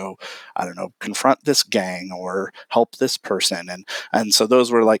have to go, I don't know, confront this gang or help this person, and so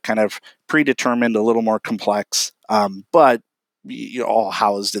those were like kind of predetermined, a little more complex, but you all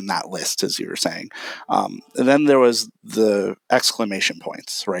housed in that list, as you were saying. And then there was the exclamation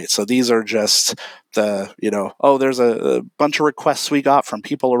points, right? So these are just the, there's a bunch of requests we got from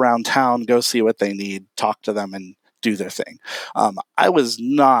people around town, go see what they need, talk to them, and do their thing. I was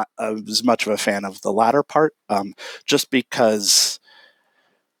not as much of a fan of the latter part, just because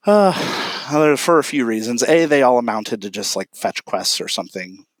for a few reasons. They all amounted to just like fetch quests or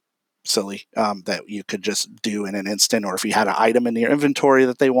something silly that you could just do in an instant, or if you had an item in your inventory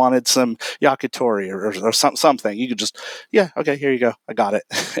that they wanted some yakitori or something, you could just, okay, here you go, I got it.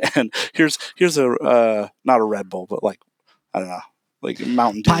 And here's a not a Red Bull, but like, I don't know, like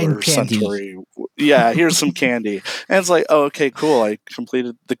Mountain Dew Pine or candy. Suntory. Yeah, here's some candy. And it's like, oh, okay, cool, I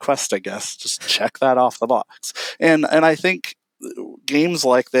completed the quest, I guess. Just check that off the box. And I think games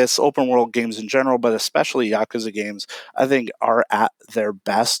like this, open world games in general, but especially Yakuza games, I think are at their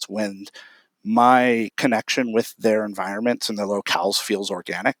best when my connection with their environments and their locales feels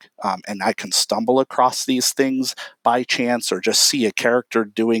organic, and I can stumble across these things by chance, or just see a character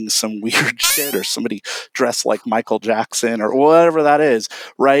doing some weird shit, or somebody dressed like Michael Jackson or whatever that is,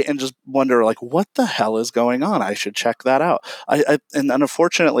 right? And just wonder, like, what the hell is going on? I should check that out. And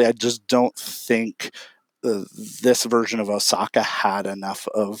unfortunately, I just don't think this version of Osaka had enough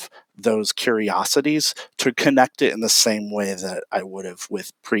of those curiosities to connect it in the same way that I would have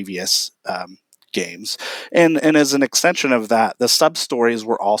with previous games. And as an extension of that, the sub stories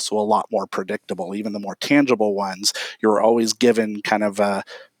were also a lot more predictable. Even the more tangible ones, you were always given kind of a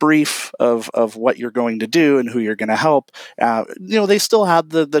brief of what you're going to do and who you're going to help. They still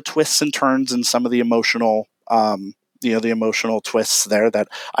had the twists and turns and some of the emotional the emotional twists there that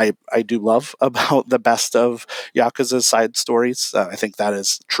I do love about the best of Yakuza's side stories. I think that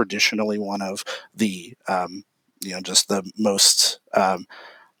is traditionally one of the just the most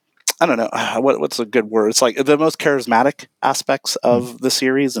I don't know what's a good word. It's like the most charismatic aspects of the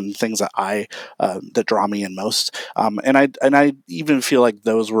series and things that that draw me in most. And I even feel like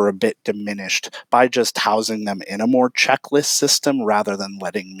those were a bit diminished by just housing them in a more checklist system rather than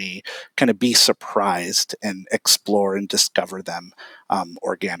letting me kind of be surprised and explore and discover them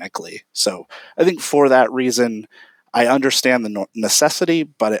organically. So I think for that reason, I understand the necessity,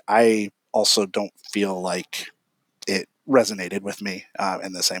 but I also don't feel like it resonated with me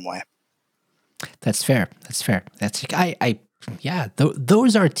in the same way. That's fair. That's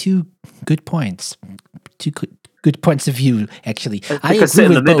those are two good points. Two good points of view, actually. I agree with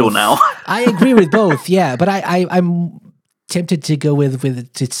in the middle both. now. I agree with both, yeah. But I'm tempted to go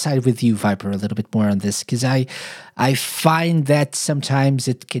to side with you, Viper, a little bit more on this, because I find that sometimes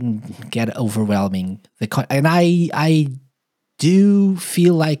it can get overwhelming. And I do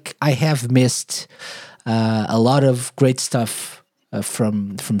feel like I have missed a lot of great stuff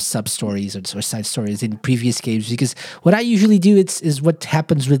from sub stories or side stories in previous games, because what I usually do is what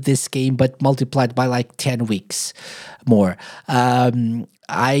happens with this game, but multiplied by like 10 weeks more.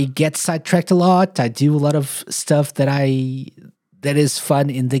 I get sidetracked a lot. I do a lot of stuff that is fun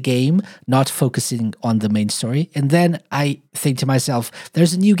in the game, not focusing on the main story. And then I think to myself,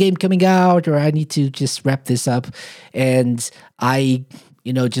 there's a new game coming out, or I need to just wrap this up. And I,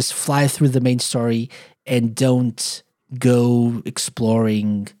 just fly through the main story and don't go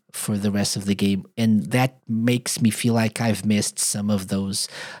exploring for the rest of the game. And that makes me feel like I've missed some of those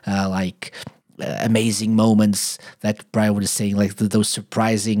amazing moments that Brian was saying, like those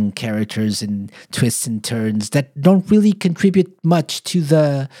surprising characters and twists and turns that don't really contribute much to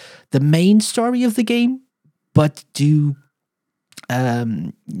the main story of the game, but do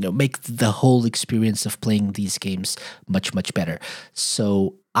make the whole experience of playing these games much, much better.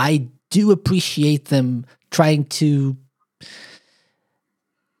 So I do appreciate them trying to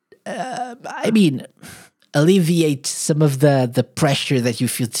alleviate some of the pressure that you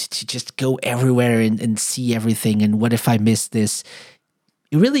feel to just go everywhere and see everything. And what if I miss this?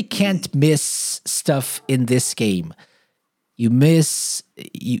 You really can't miss stuff in this game. You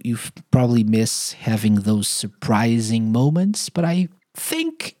probably miss having those surprising moments, but I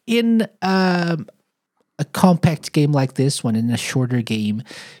think in a compact game like this one, in a shorter game,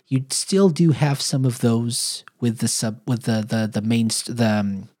 you still do have some of those with the main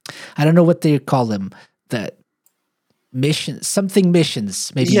I don't know what they call them, the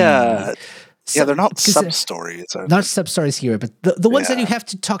missions maybe. Yeah, they're not 'cause, sub stories. not sub stories here, but the ones that you have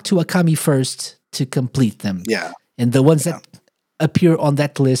to talk to Akami first to complete them. Yeah, And the ones that appear on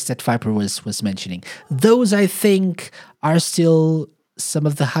that list that Viper was mentioning. Those, I think, are still some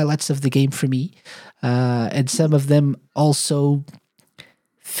of the highlights of the game for me. And some of them also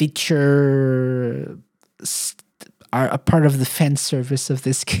feature, are a part of the fan service of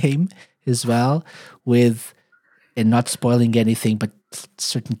this game as well, with, and not spoiling anything, but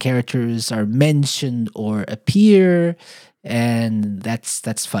certain characters are mentioned or appear, and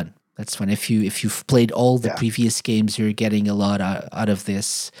that's fun. That's fun. If you've played all the previous games, you're getting a lot out of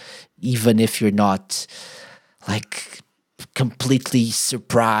this, even if you're not like completely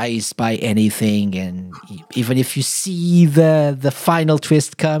surprised by anything, and even if you see the final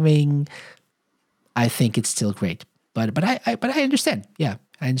twist coming, I think it's still great. But I understand. Yeah,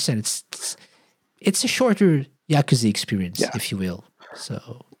 I understand. It's a shorter Yakuza experience, if you will.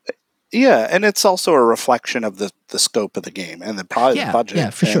 So. Yeah, and it's also a reflection of the scope of the game and the budget. Yeah,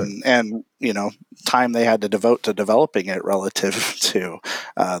 for sure. And time they had to devote to developing it relative to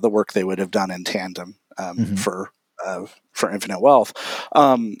the work they would have done in tandem for Infinite Wealth.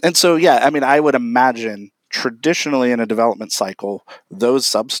 And so, I mean, I would imagine traditionally in a development cycle, those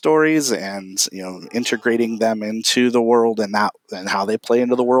sub-stories and integrating them into the world and how they play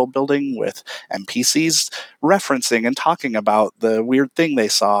into the world building with NPCs referencing and talking about the weird thing they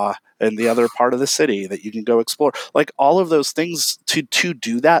saw in the other part of the city that you can go explore, like all of those things, to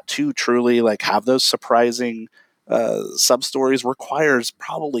do that, to truly like have those surprising sub stories, requires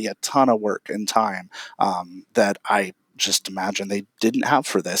probably a ton of work and time that I just imagine they didn't have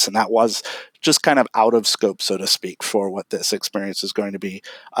for this, and that was just kind of out of scope, so to speak, for what this experience is going to be.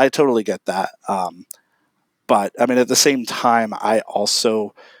 I totally get that, but I mean, at the same time, I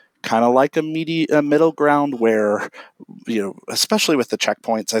also kind of like a middle ground where, especially with the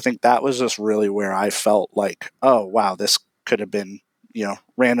checkpoints, I think that was just really where I felt like, oh wow, this could have been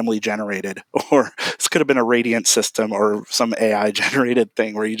randomly generated, or this could have been a radiant system or some AI generated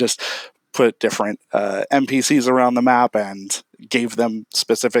thing where you just put different NPCs around the map and gave them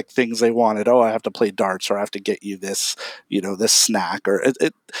specific things they wanted. Oh, I have to play darts, or I have to get you this, this snack, or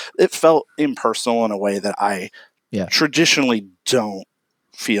it felt impersonal in a way that I traditionally don't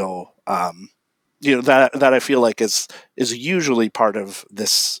feel, that I feel like is usually part of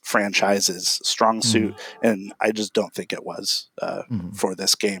this franchise's strong suit, and I just don't think it was for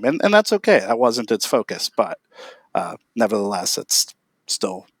this game, and that's okay. That wasn't its focus, but nevertheless, it's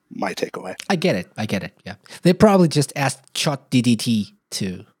still my takeaway. I get it. Yeah, they probably just asked Shot DDT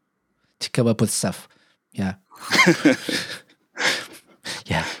to come up with stuff. Yeah,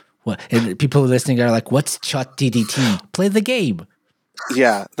 yeah. What? And people listening are like, "What's Shot DDT? Play the game."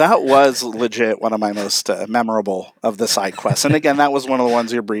 Yeah, that was legit one of my most memorable of the side quests, and again, that was one of the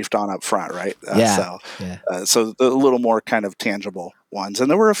ones you're briefed on up front, right? So the little more kind of tangible ones, and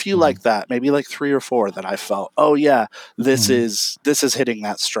there were a few like that, maybe like 3 or 4 that I felt, oh yeah, this is hitting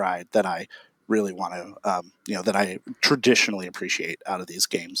that stride that I really want to, that I traditionally appreciate out of these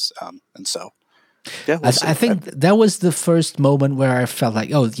games, and so I think that was the first moment where I felt like,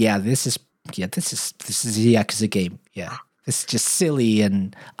 oh yeah, this is a Yakuza game, yeah. It's just silly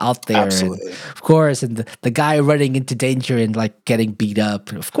and out there. Absolutely. And of course, and the guy running into danger and like getting beat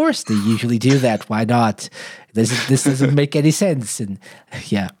up. Of course, they usually do that. Why not? This doesn't make any sense. And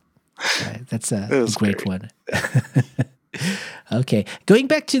that's a great one. Okay, going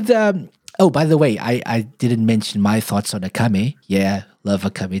back to the. Oh, by the way, I didn't mention my thoughts on Akame. Yeah, love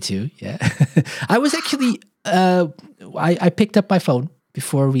Akame too. Yeah, I was actually I picked up my phone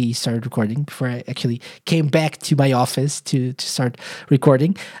before we started recording, before I actually came back to my office to start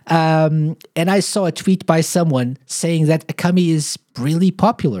recording. And I saw a tweet by someone saying that Akame is really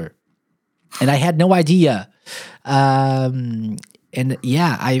popular. And I had no idea. And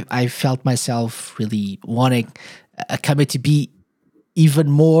yeah, I felt myself really wanting Akame to be even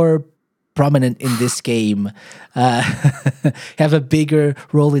more prominent in this game, have a bigger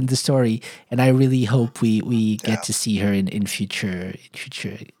role in the story, and I really hope we get to see her in future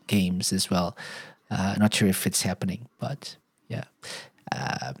games as well. Not sure if it's happening, but yeah.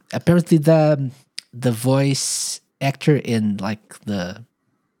 Apparently the the voice actor in like the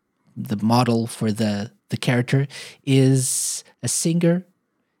model for the character is a singer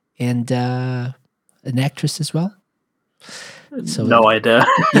and an actress as well. So No idea.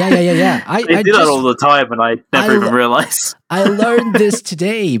 yeah. They do that all the time, and I never even realize. I learned this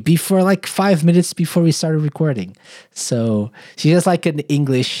today before, like 5 minutes before we started recording. So she has like an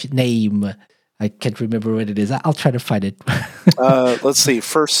English name. I can't remember what it is. I'll try to find it. Let's see.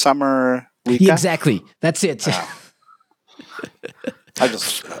 First Summer Lika? Exactly. That's it. I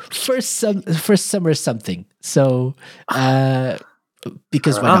just first summer something. So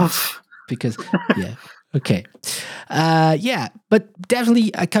because why not? Because yeah. Okay. Yeah, but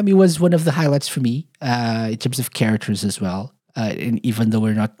definitely Akami was one of the highlights for me in terms of characters as well. And even though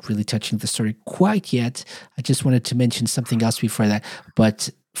we're not really touching the story quite yet, I just wanted to mention something else before that. But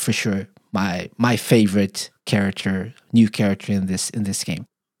for sure, my favorite character, new character in this game.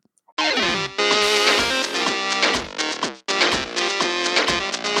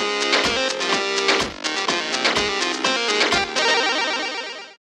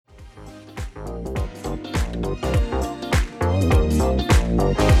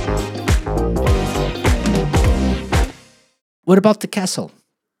 What about the castle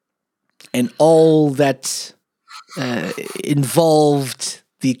and all that involved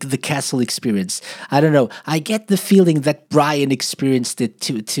the castle experience? I don't know. I get the feeling that Brian experienced it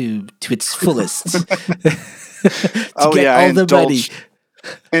to its fullest.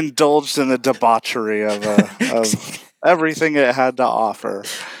 Indulged in the debauchery of everything it had to offer.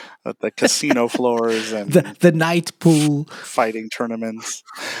 The casino floors and the night pool, fighting tournaments,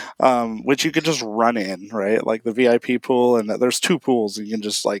 which you could just run in, right? Like the VIP pool, and there's 2 pools. You can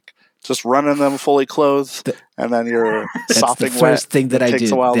just run in them fully clothed, and then you're sopping the first wet. Thing that I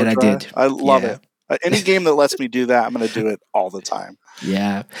did. I love it. Any game that lets me do that, I'm going to do it all the time.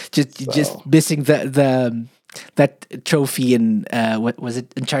 Yeah, just missing that trophy in what was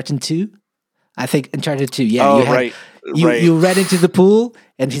it, Uncharted 2? I think Uncharted 2. Yeah, you ran into the pool,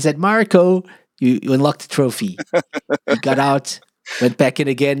 and he said, "Marco, you unlocked the trophy." You got out, went back in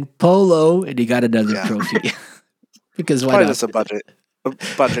again, Polo, and you got another trophy. Because why not? Just a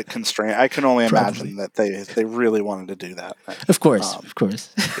budget constraint. I can only imagine that they really wanted to do that. Of course.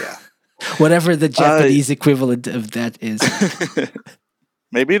 Yeah. Whatever the Japanese equivalent of that is.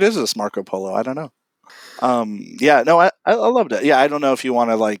 Maybe it is a Marco Polo. I don't know. I loved it. Yeah, I don't know if you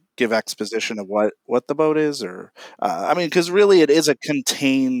want to give exposition of what the boat is, or because really it is a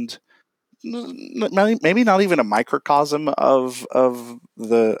contained, maybe not even a microcosm of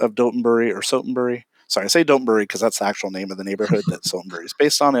Dotonbori or Sotenbori. Sorry, I say Dotonbori because that's the actual name of the neighborhood that Sotenbori is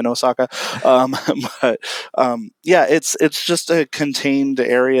based on in Osaka. It's just a contained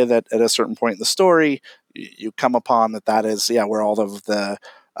area that at a certain point in the story you come upon that is where all of the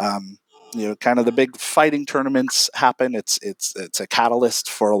kind of the big fighting tournaments happen. It's a catalyst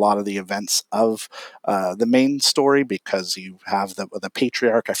for a lot of the events of the main story, because you have the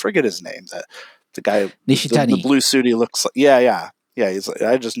patriarch. I forget his name. The guy, Nishitani. The blue suit. He looks like yeah. He's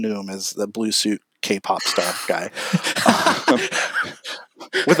I just knew him as the blue suit K-pop star guy.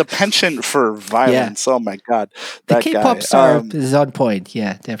 With a penchant for violence. Yeah. Oh my God. The K-pop star is on point.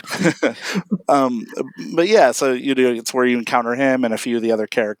 Yeah, definitely. But yeah, so it's where you encounter him and a few of the other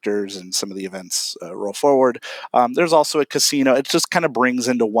characters, and some of the events roll forward. There's also a casino. It just kind of brings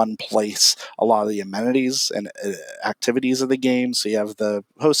into one place a lot of the amenities and activities of the game. So you have the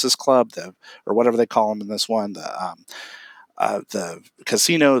Hostess Club, or whatever they call them in this one, the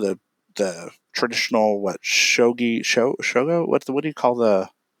casino, the traditional shogo, what do you call the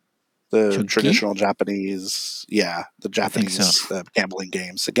Shogi? Traditional Japanese, the Japanese gambling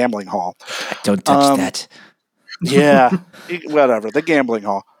games, the gambling hall. Don't touch that. Yeah, whatever, the gambling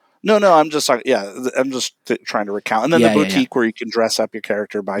hall. No, I'm just talking. Yeah, I'm just trying to recount. And then the boutique where you can dress up your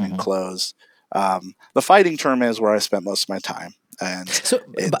character, buy new clothes. The fighting tournament is where I spent most of my time. And so,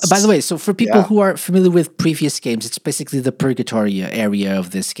 by the way, so for people who are familiar with previous games, it's basically the purgatory area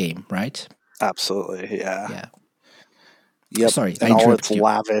of this game, right? Absolutely, yeah. Yeah. Yep. Sorry, and all its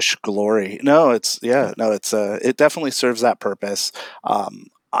lavish glory. No, it definitely serves that purpose.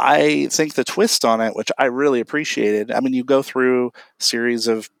 I think the twist on it, which I really appreciated. I mean, you go through a series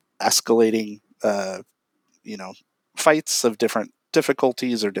of escalating, fights of different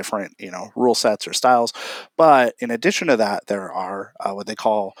difficulties or different, rule sets or styles. But in addition to that, there are what they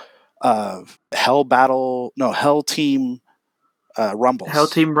call Hell Team Rumbles. Hell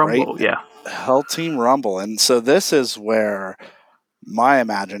Team Rumble, right? yeah. Hell Team Rumble. And so this is where my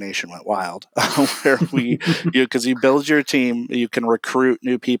imagination went wild, where because you build your team, you can recruit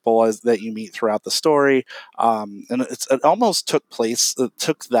new people that you meet throughout the story. And it almost took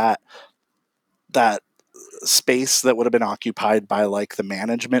that that space that would have been occupied by like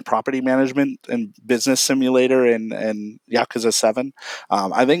the property management and business simulator in Yakuza 7.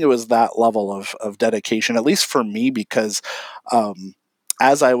 I think it was that level of dedication, at least for me, because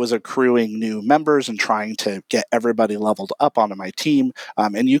as I was accruing new members and trying to get everybody leveled up onto my team,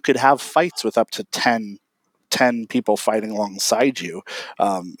 and you could have fights with up to 10 people fighting alongside you.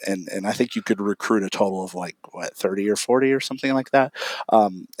 And I think you could recruit a total of 30 or 40 or something like that.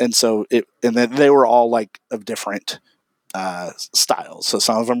 And then they were all like of different styles. So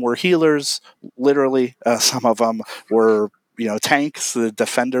some of them were healers, literally. Some of them were, tanks, the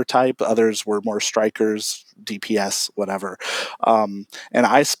defender type. Others were more strikers, DPS, whatever. And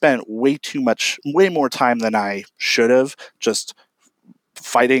I spent way more time than I should have just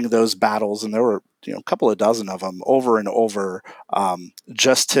fighting those battles, and there were a couple of dozen of them over and over,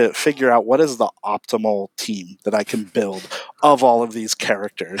 just to figure out what is the optimal team that I can build of all of these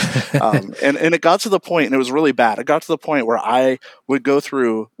characters. And it got to the point, and it was really bad. It got to the point where I would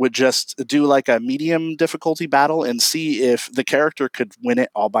just do like a medium difficulty battle and see if the character could win it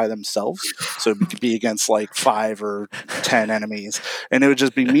all by themselves. So it could be against like 5 or 10 enemies, and it would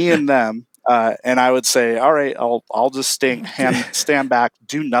just be me and them. And I would say, all right, I'll just stand back,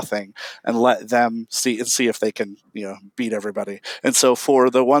 do nothing, and let them see if they can, beat everybody. And so for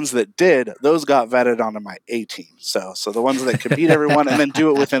the ones that did, those got vetted onto my A team. So the ones that could beat everyone and then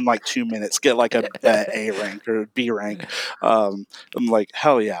do it within like 2 minutes, get like a A rank or B rank. I'm like,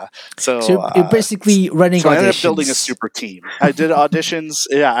 hell yeah. So you're basically running auditions. I ended up building a super team. I did auditions.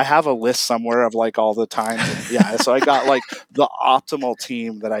 Yeah, I have a list somewhere of like all the times. So I got like the optimal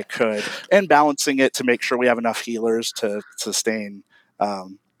team that I could, and balancing it to make sure we have enough healers to sustain.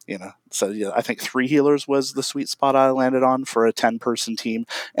 I think 3 healers was the sweet spot I landed on for a 10-person team.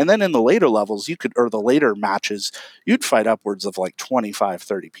 And then in the later levels, the later matches, you'd fight upwards of like 25,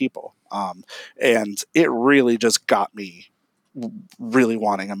 30 people. And it really just got me really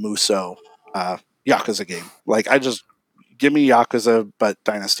wanting a Muso Yakuza game. Like, give me Yakuza, but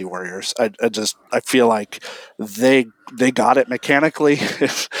Dynasty Warriors. I feel like they got it mechanically.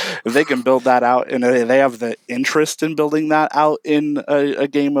 If they can build that out, and they have the interest in building that out in a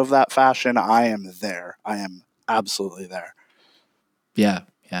game of that fashion, I am there. I am absolutely there. Yeah.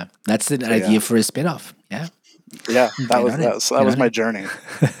 That's an idea for a spin-off. Yeah. Yeah, that was my journey.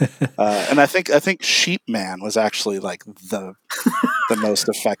 And I think Sheep Man was actually like the most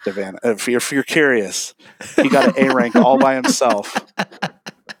effective. And if you're curious, he got an A rank all by himself,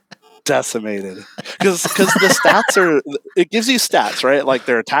 decimated. Because the stats it gives you stats, right? Like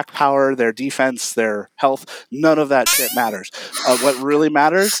their attack power, their defense, their health. None of that shit matters. What really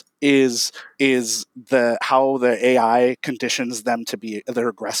matters is how the AI conditions them to be their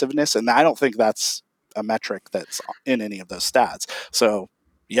aggressiveness, and I don't think that's a metric that's in any of those stats. So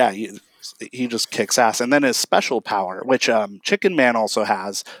yeah, he just kicks ass. And then his special power, which Chicken Man also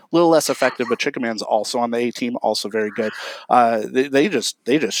has, a little less effective, but Chicken Man's also on the A team, also very good. They just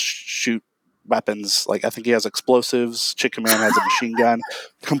shoot weapons. Like, I think he has explosives. Chicken Man has a machine gun.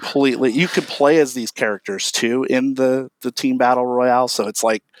 Completely, you could play as these characters too in the team battle royale. So it's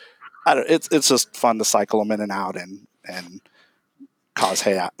like, it's just fun to cycle them in and out and cause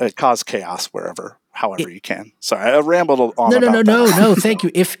chaos however you can. Sorry, I rambled on. No. Thank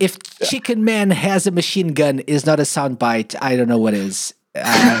you. If Chicken Man has a machine gun is not a soundbite, I don't know what is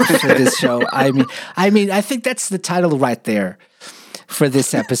for this show. I mean, I think that's the title right there for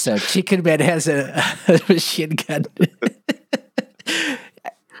this episode. Chicken Man has a machine gun.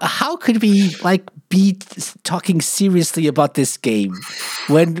 How could we be talking seriously about this game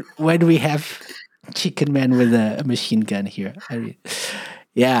when we have Chicken Man with a machine gun here? I mean,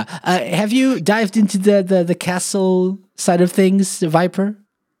 yeah. Have you dived into the castle side of things, Viper?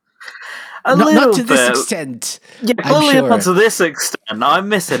 Not to this extent. Yeah, clearly not to this extent. I'm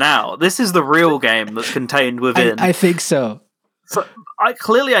missing out. This is the real game that's contained within. I think so. So I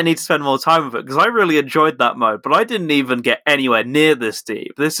need to spend more time with it because I really enjoyed that mode, but I didn't even get anywhere near this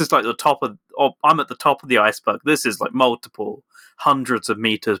deep. This is like I'm at the top of the iceberg. This is like multiple hundreds of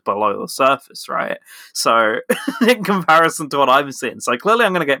meters below the surface, right? So in comparison to what I'm seeing, so clearly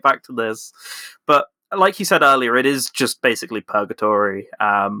I'm going to get back to this. But like you said earlier, it is just basically purgatory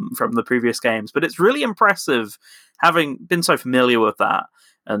from the previous games. But it's really impressive having been so familiar with that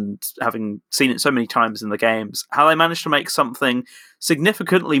and having seen it so many times in the games, how they managed to make something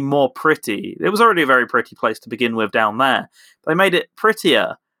significantly more pretty. It was already a very pretty place to begin with down there. They made it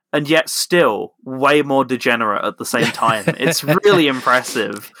prettier and yet still way more degenerate at the same time. It's really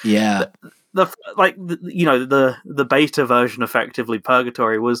impressive. Yeah. The beta version, effectively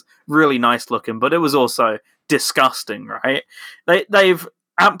Purgatory, was really nice looking, but it was also disgusting, right? They've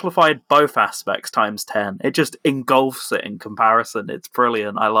amplified both aspects times 10. It just engulfs it in comparison. It's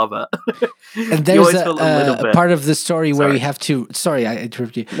brilliant. I love it. And there's a part of the story where you have to. Sorry, I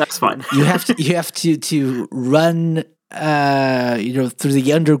interrupted you. That's fine. You have to run, through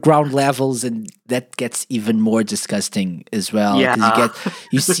the underground levels, and that gets even more disgusting as well. Yeah,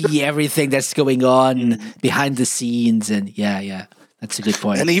 you see everything that's going on behind the scenes, and that's a good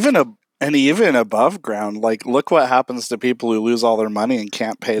point. And even above ground, like, look what happens to people who lose all their money and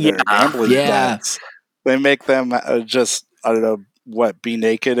can't pay their gambling debts. They make them just, I don't know, be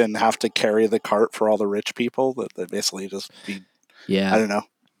naked and have to carry the cart for all the rich people. That they basically just be, I don't know,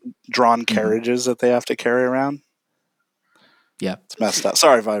 drawn carriages that they have to carry around. Yeah, it's messed up.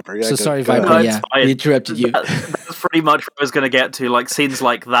 Sorry, Viper. Yeah, sorry, Viper. No, we interrupted you. That's pretty much what I was going to get to. Like scenes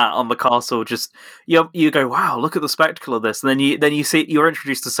like that on the castle, just you go, wow, look at the spectacle of this, and then you see you're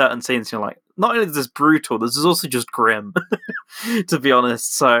introduced to certain scenes. And you're like, not only is this brutal, this is also just grim, to be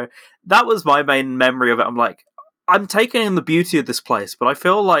honest. So that was my main memory of it. I'm like, I'm taking in the beauty of this place, but I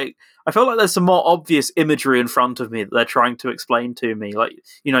feel like there's some more obvious imagery in front of me that they're trying to explain to me. Like,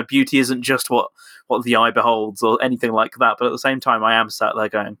 beauty isn't just what the eye beholds or anything like that. But at the same time, I am sat there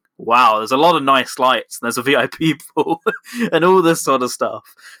going, wow, there's a lot of nice lights and there's a VIP pool and all this sort of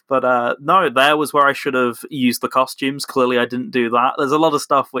stuff. But no, there was where I should have used the costumes. Clearly, I didn't do that. There's a lot of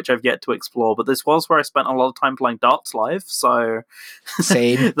stuff which I've yet to explore, but this was where I spent a lot of time playing darts live. So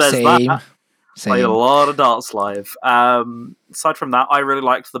same. That. Played a lot of darts live. Aside from that, I really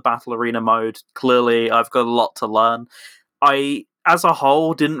liked the battle arena mode. Clearly, I've got a lot to learn. I, as a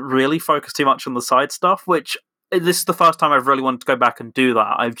whole, didn't really focus too much on the side stuff, which this is the first time I've really wanted to go back and do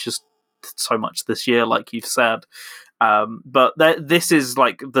that. I've just did so much this year, like you've said. But this is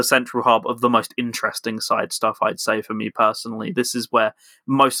like the central hub of the most interesting side stuff, I'd say, for me personally. This is where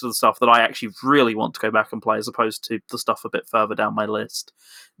most of the stuff that I actually really want to go back and play, as opposed to the stuff a bit further down my list.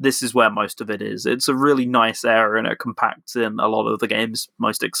 This is where most of it is. It's a really nice area, and it compacts in a lot of the game's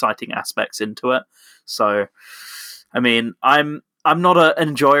most exciting aspects into it. So, I mean, I'm not an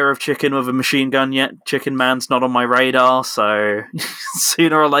enjoyer of chicken with a machine gun yet. Chicken Man's not on my radar, so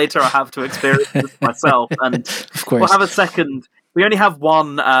sooner or later I have to experience this myself. And of course, we'll have a second. We only have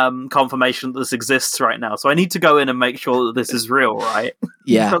one confirmation that this exists right now, so I need to go in and make sure that this is real, right?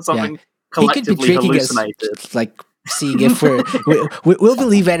 Yeah, not something collectively hallucinated. Like seeing if we'll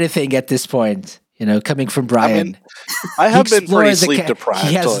believe anything at this point. Coming from Brian. I mean, I have been pretty sleep deprived.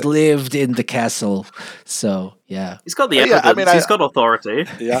 He has lived in the castle, so yeah. He's got the evidence. He's got authority.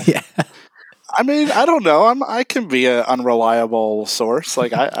 Yeah. I mean, I don't know. I can be an unreliable source.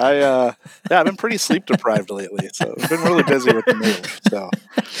 Like I've been pretty sleep deprived lately, so I've been really busy with the move. So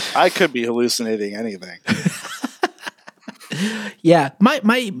I could be hallucinating anything. Yeah,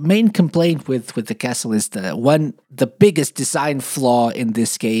 my main complaint with the castle is the biggest design flaw in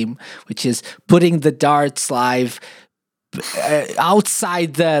this game, which is putting the darts live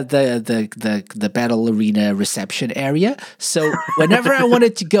outside the battle arena reception area. So whenever I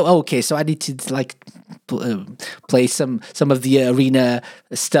wanted to go, so I need to like play some of the arena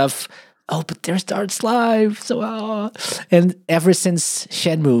stuff. Oh, but there's darts live. So and ever since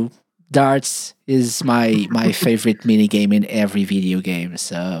Shenmue, darts is my favorite mini game in every video game.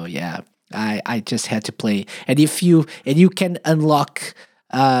 So yeah, I just had to play. And you can unlock,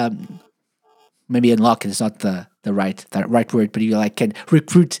 maybe unlock is not the right word, but you can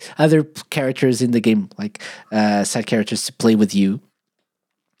recruit other characters in the game, like side characters to play with you.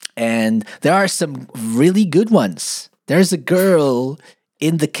 And there are some really good ones. There's a girl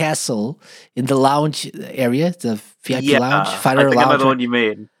in the castle, in the lounge area, the VIP lounge, fighter lounge. I know the one you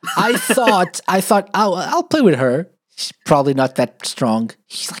mean. I thought, I'll play with her. She's probably not that strong.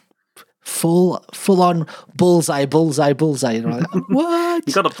 She's like full on bullseye. Like, what?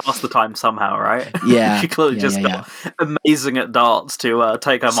 You got to pass the time somehow, right? Yeah. She clearly got amazing at darts to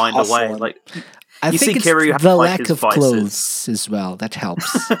take her mind away. Like, I think it's Kiryu the lack of clothes as well that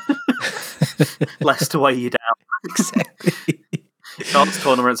helps. Less to weigh you down. Exactly. Darts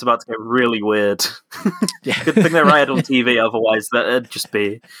tournament's about to get really weird. Good thing they're right on TV, otherwise that'd just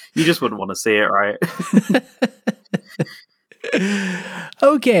be, you just wouldn't want to see it, right?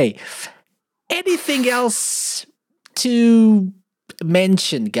 Okay. Anything else to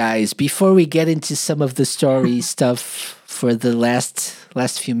mention, guys, before we get into some of the story stuff for the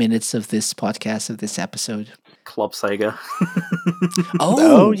last few minutes of this podcast, of this episode? Club Sega.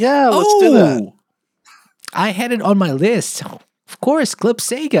 Oh yeah, let's do that. I had it on my list. Of course, Club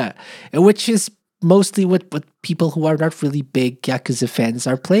Sega, which is mostly what people who are not really big Yakuza fans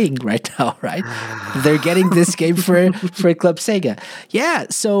are playing right now, right? They're getting this game for Club Sega. Yeah,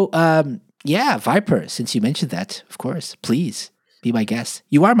 so, Viper, since you mentioned that, of course, please. be my guest.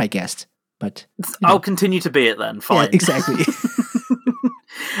 You are my guest, but I'll continue to be it then. Fine. Yeah, exactly.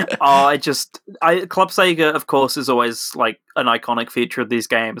 Club Sega, of course, is always like an iconic feature of these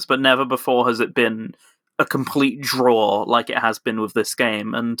games, but never before has it been a complete draw like it has been with this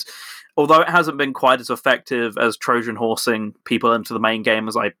game. And although it hasn't been quite as effective as Trojan horsing people into the main game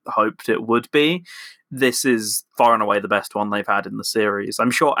as I hoped it would be, this is far and away the best one they've had in the series.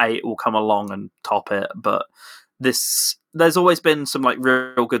 I'm sure 8 will come along and top it, but there's always been some like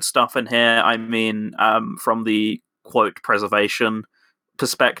real good stuff in here. I mean, from the quote preservation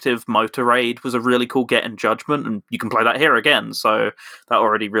perspective, Motor Raid was a really cool get in Judgment, and you can play that here again, so that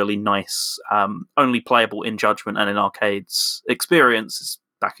already really nice only playable in Judgment and in arcades experience is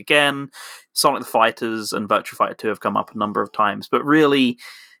back again. Sonic the Fighters and Virtua Fighter 2 have come up a number of times, but really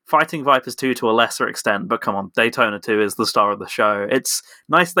Fighting Vipers 2 to a lesser extent. But come on, Daytona 2 is the star of the show. It's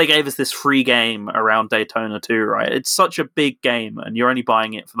nice they gave us this free game around Daytona 2, right? It's such a big game and you're only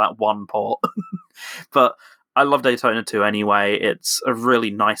buying it for that one port. But I love Daytona 2 anyway. It's a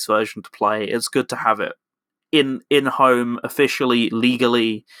really nice version to play. It's good to have it in-home, officially,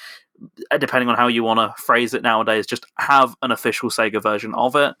 legally, depending on how you want to phrase it nowadays. Just have an official Sega version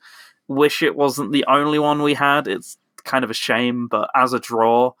of it. Wish it wasn't the only one we had. It's kind of a shame, but as a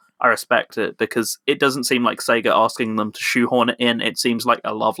draw, I respect it because it doesn't seem like Sega asking them to shoehorn it in. It seems like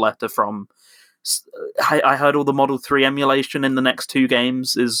a love letter from... I heard all the Model 3 emulation in the next 2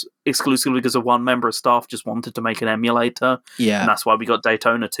 games is exclusively because of one member of staff just wanted to make an emulator. Yeah. And that's why we got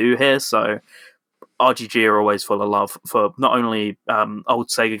Daytona 2 here. So RGG are always full of love for not only old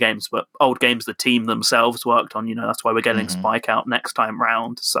Sega games, but old games the team themselves worked on. You know, that's why we're getting Spike out next time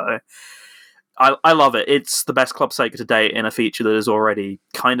round. So I love it. It's the best Club Sega to date in a feature that is already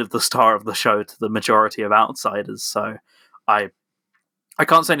kind of the star of the show to the majority of outsiders. So I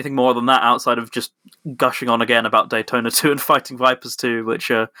can't say anything more than that outside of just gushing on again about Daytona 2 and Fighting Vipers 2,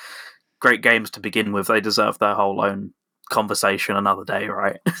 which are great games to begin with. They deserve their whole own conversation another day,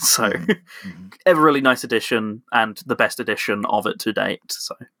 right? So, a really nice edition and the best edition of it to date.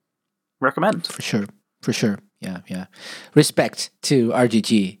 So, recommend. For sure. Yeah. Respect to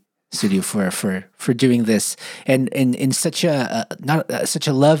RGG Studio for doing this and in such a not such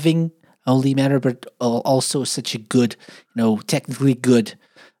a loving only manner, but also such a good, technically good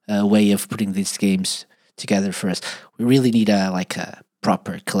way of putting these games together for us. We really need a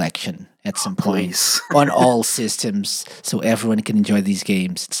proper collection at some point on all systems, so everyone can enjoy these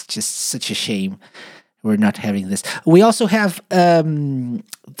games. It's just such a shame we're not having this. We also have the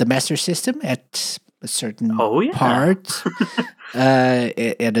Master System at a certain part,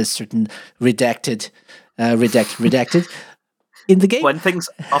 at a certain redacted. In the game, when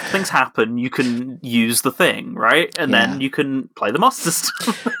after things happen, you can use the thing, right? And then you can play the Master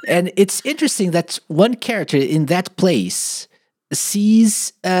System. And it's interesting that one character in that place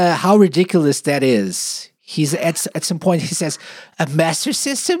sees how ridiculous that is. He's at some point he says, "A Master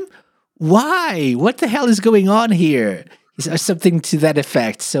System? Why? What the hell is going on here?" Or something to that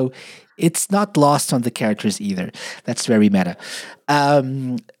effect. So it's not lost on the characters either. That's very meta.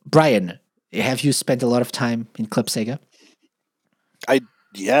 Brian, have you spent a lot of time in Club Sega?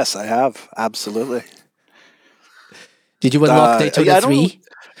 Yes, I have. Absolutely. Did you unlock Daytona 3?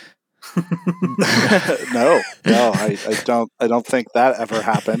 No, I don't think that ever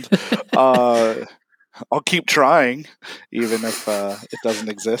happened. I'll keep trying, even if it doesn't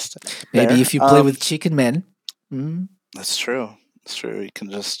exist. Maybe if you play with Chicken Man. That's true. It's true. You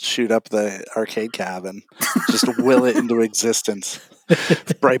can just shoot up the arcade cab and just will it into existence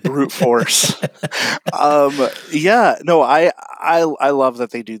by brute force. I love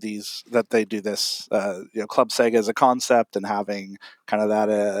that they do these. That they do this. Club Sega as a concept and having kind of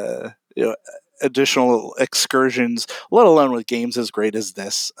that. Additional excursions, let alone with games as great as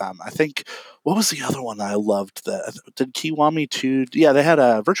this. I think what was the other one that I loved? Did Kiwami 2? Yeah, they had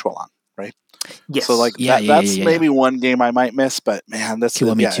a Virtualon, right? Yes. So that's maybe one game I might miss, but man, that's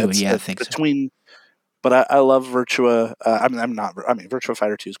Kiwami 2. I think between. So. But I love Virtua. Virtua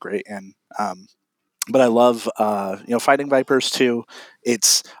Fighter 2 is great, and but I love Fighting Vipers 2.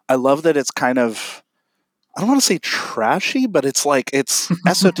 I love that it's kind of. I don't want to say trashy, but it's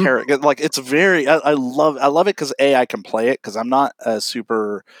esoteric. It's very. I love it because I can play it because I'm not a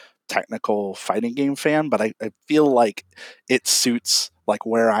super technical fighting game fan, but I feel like it suits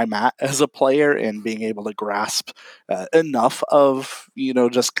where I'm at as a player and being able to grasp enough of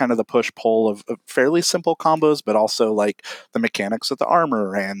just kind of the push pull of fairly simple combos, but also the mechanics of the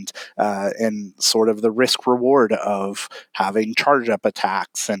armor and sort of the risk reward of having charge up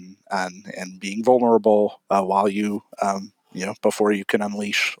attacks and being vulnerable while you before you can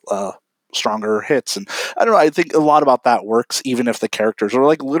unleash stronger hits. And I don't know, I think a lot about that works, even if the characters are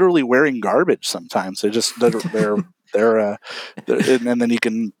like literally wearing garbage sometimes. And then you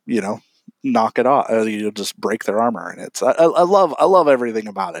can, knock it off. You just break their armor, and it's I love everything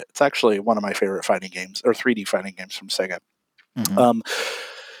about it. It's actually one of my favorite fighting games, or 3D fighting games from Sega. Mhm.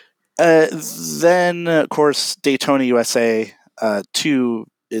 Then of course Daytona USA 2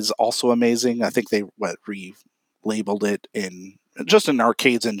 is also amazing. I think they relabeled it in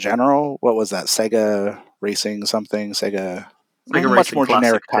arcades in general. What was that? Sega Racing something? Sega much Racing more Classic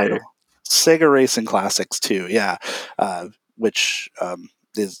generic 2. title. Sega Racing Classics 2, yeah. Which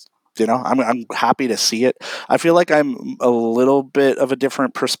is, I'm happy to see it. I feel like I'm a little bit of a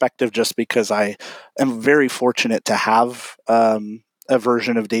different perspective just because I am very fortunate to have a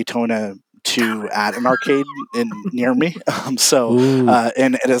version of Daytona 2 at an arcade near me. Ooh,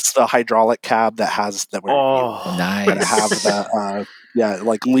 And it's the hydraulic cab that has where you kind of have nice. the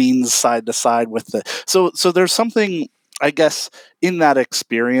like leans side to side with the so there's something, I guess, in that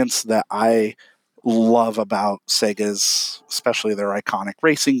experience that I love about Sega's, especially their iconic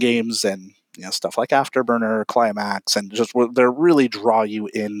racing games, and stuff like Afterburner, Climax, and just they really draw you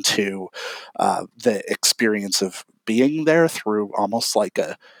into the experience of being there through almost like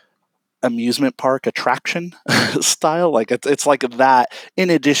a amusement park attraction style. Like it's like that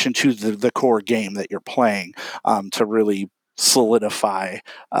in addition to the core game that you're playing, to really solidify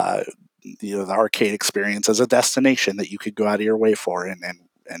the arcade experience as a destination that you could go out of your way for, and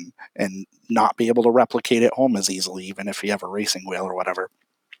not be able to replicate at home as easily, even if you have a racing wheel or whatever.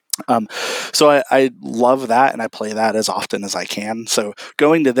 So I love that, and I play that as often as I can. So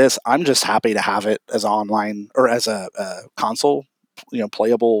going to this, I'm just happy to have it as online or as a console,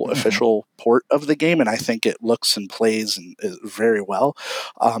 playable official port of the game, and I think it looks and plays and very well.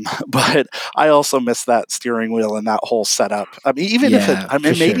 But I also miss that steering wheel and that whole setup. I mean, even if Yeah, for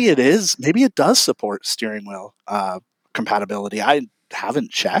maybe sure. maybe it does support steering wheel compatibility. I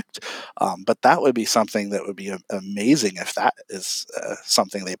haven't checked, but that would be something that would be amazing if that is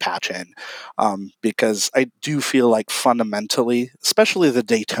something they patch in, because I do feel like fundamentally, especially the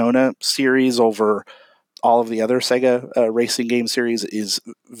Daytona series over all of the other Sega racing game series, is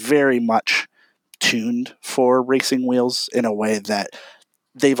very much tuned for racing wheels in a way that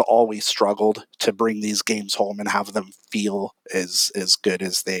they've always struggled to bring these games home and have them feel as good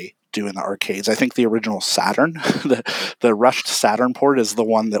as they do in the arcades. I think the original Saturn, the rushed Saturn port, is the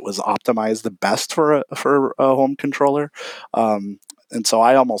one that was optimized the best for a home controller. And so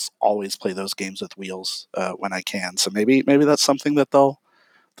I almost always play those games with wheels when I can. So maybe that's something that they'll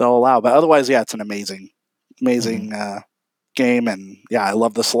allow. But otherwise, yeah, it's an amazing game, and yeah, I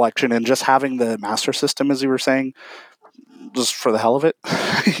love the selection and just having the Master System, as you were saying, just for the hell of it.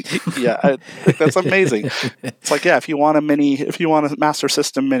 Yeah, I think that's amazing. It's like, yeah, if you want a Master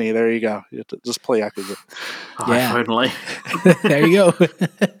System Mini, there you go. You have to just play Yakuza. Yeah. If only. There you go.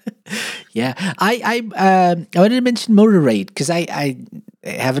 Yeah, I wanted to mention Motor Raid because I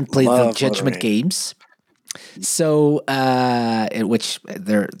haven't played the Love Judgment Motor Raid. games, so in which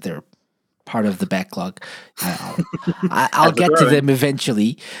they're part of the backlog. I'll get to them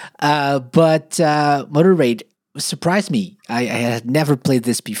eventually, but Motor Raid surprised me. I had never played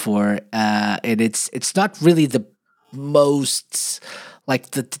this before, and it's not really the most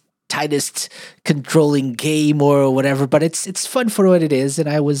like the tightest controlling game or whatever, but it's fun for what it is. And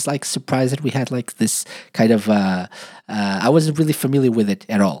I was like surprised that we had like this kind of I wasn't really familiar with it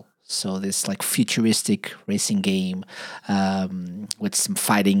at all. So this like futuristic racing game with some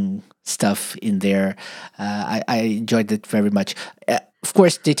fighting stuff in there. I enjoyed it very much. Of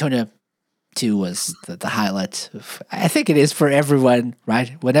course, Daytona 2 was the highlight. I think it is for everyone,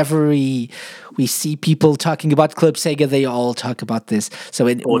 right? Whenever we see people talking about Club Sega, they all talk about this. So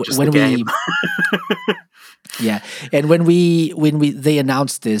when we yeah, and when they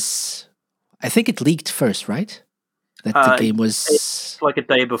announced this, I think it leaked first, right? That the game was it's like a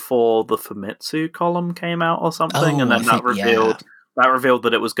day before the Famitsu column came out or something, and then that revealed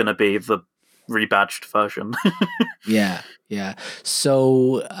that it was going to be the rebadged version. Yeah.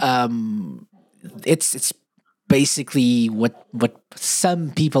 So it's basically what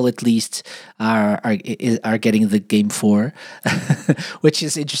some people at least are getting the game for, which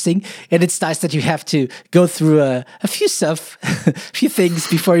is interesting. And it's nice that you have to go through a few things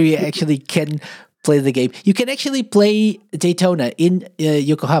before you actually can play the game. You can actually play Daytona in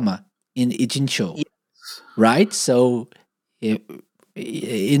Yokohama in Ijincho, Yes. right? So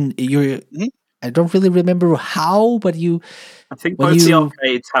in your I don't really remember how, but I think both the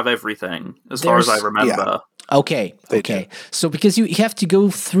arcades have everything, as far as I remember. Yeah. Okay. So because you have to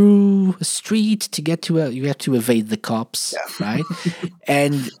go through a street to get to you have to evade the cops, right?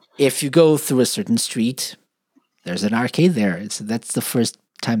 And if you go through a certain street, there's an arcade there. That's the first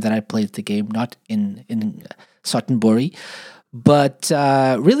time that I played the game, not in Sotenbori, but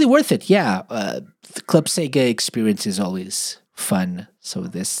really worth it. Yeah, the Club Sega experience is always fun. So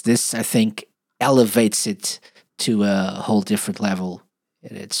this I think elevates it to a whole different level.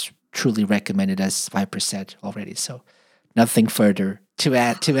 And it's truly recommended as 5% already. So nothing further to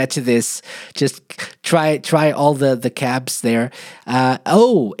add to this. Just try all the cabs there.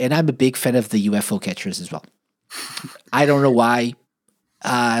 And I'm a big fan of the UFO catchers as well. I don't know why.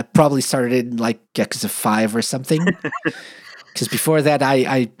 Probably started in like Yakuza 5 or something. Because before that,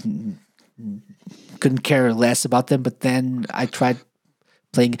 I couldn't care less about them. But then I tried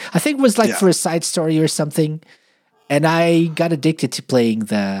playing. I think it was like for a side story or something. And I got addicted to playing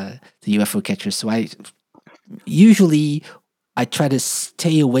the UFO catchers. So I try to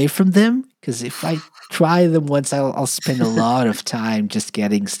stay away from them, because if I try them once, I'll spend a lot of time just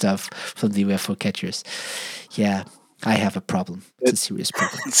getting stuff from the UFO catchers. Yeah, I have a problem. It's a serious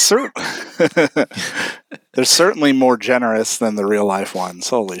problem. They're certainly more generous than the real life ones.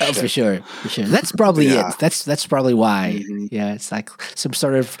 Holy shit! For sure. That's probably it. That's probably why. Mm-hmm. Yeah, it's like some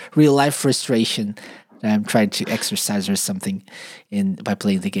sort of real life frustration that I'm trying to exercise or something by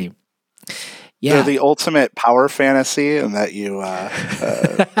playing the game. Yeah, they're the ultimate power fantasy, and that you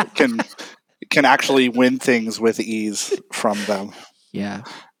can actually win things with ease from them. Yeah.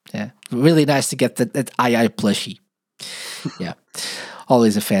 Really nice to get that II plushie. Yeah,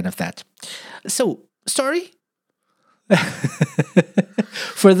 always a fan of that. So, story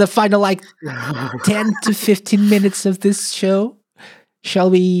for the final 10 to 15 minutes of this show. Shall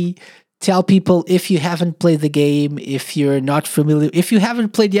we tell people, if you haven't played the game, if you're not familiar, if you haven't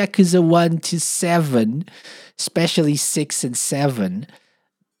played Yakuza 1 to 7, especially 6 and 7,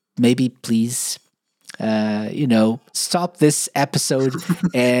 maybe please, stop this episode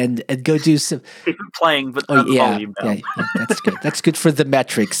and go do some. Keep playing, but volume down. Yeah, that's good. That's good for the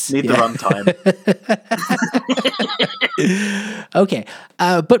metrics. Need the runtime. Okay,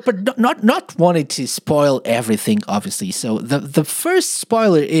 but not wanting to spoil everything, obviously. So the first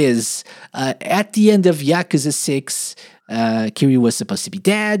spoiler is at the end of Yakuza 6, Kiryu was supposed to be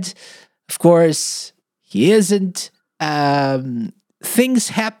dead. Of course, he isn't. Things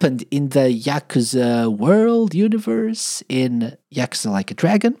happened in the Yakuza world, universe, in Yakuza Like a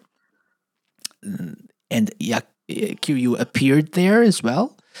Dragon. And Kiryu appeared there as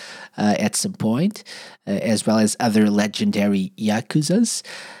well at some point, as well as other legendary Yakuzas.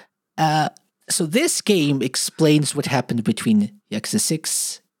 So this game explains what happened between Yakuza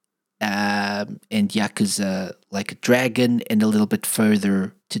 6 and Yakuza Like a Dragon, and a little bit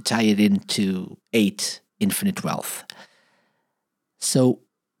further to tie it into 8, Infinite Wealth. So,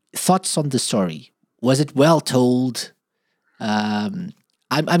 thoughts on the story? Was it well told? I'm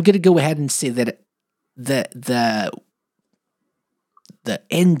going to go ahead and say that the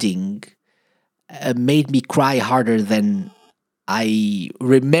ending made me cry harder than I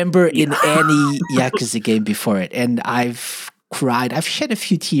remember in any Yakuza game before it, and I've cried. I've shed a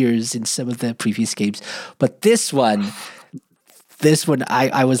few tears in some of the previous games, but this one,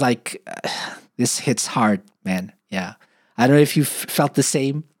 I was like, this hits hard, man. Yeah. I don't know if you felt the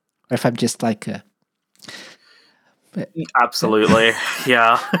same, or if I'm just like... Absolutely,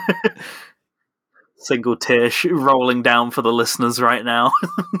 yeah. Single tear rolling down for the listeners right now.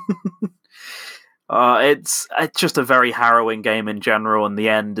 It's just a very harrowing game in general, and the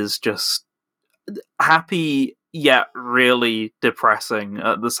end is just happy yet really depressing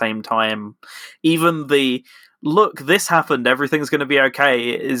at the same time. Even the, look, this happened, everything's going to be okay,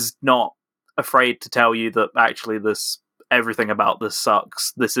 is not afraid to tell you that actually everything about this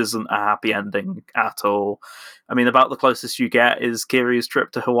sucks. This isn't a happy ending at all. I mean, about the closest you get is Kiryu's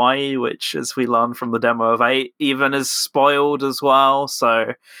trip to Hawaii, which, as we learn from the demo of 8, even is spoiled as well.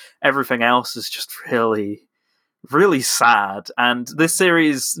 So everything else is just really, really sad. And this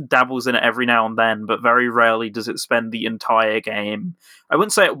series dabbles in it every now and then, but very rarely does it spend the entire game. I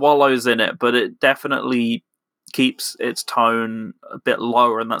wouldn't say it wallows in it, but it definitely keeps its tone a bit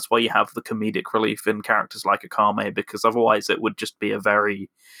lower, and that's why you have the comedic relief in characters like Akame, because otherwise it would just be a very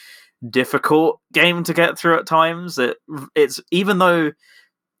difficult game to get through at times. It's even though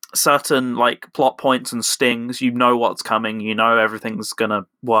certain like plot points and stings, you know what's coming, you know everything's gonna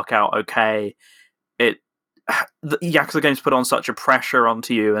work out okay. The Yakuza games put on such a pressure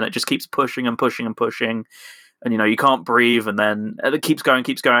onto you, and it just keeps pushing and pushing and pushing, and you can't breathe, and then it keeps going,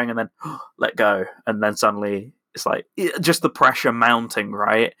 and then let go, and then suddenly it's like just the pressure mounting,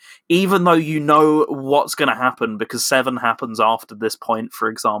 right? Even though you know what's going to happen, because 7 happens after this point, for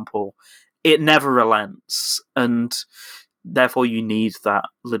example, it never relents. And therefore you need that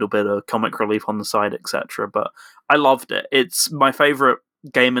little bit of comic relief on the side, etc. But I loved it. It's my favorite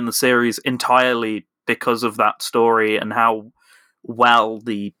game in the series entirely because of that story and how well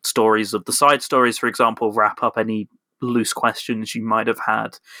the stories of the side stories, for example, wrap up any loose questions you might have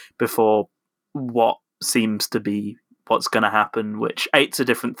had before what seems to be what's going to happen, which 8's a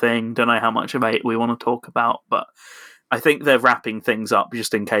different thing. Don't know how much of 8 we want to talk about, but I think they're wrapping things up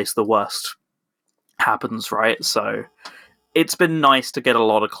just in case the worst happens, right? So it's been nice to get a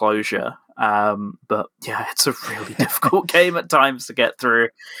lot of closure. But yeah, it's a really difficult game at times to get through.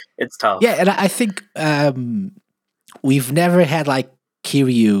 It's tough. Yeah, and I think we've never had like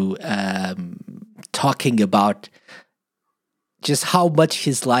Kiryu talking about just how much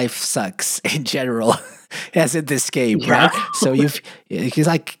his life sucks in general, as in this game, Yeah. right? So he's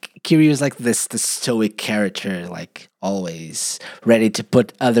like Kiryu is like this stoic character, like always ready to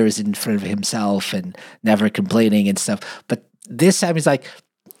put others in front of himself and never complaining and stuff. But this time he's like,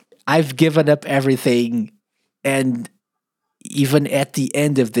 I've given up everything, and even at the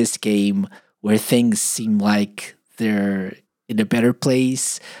end of this game, where things seem like they're in a better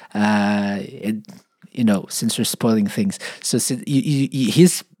place, and since we're spoiling things, so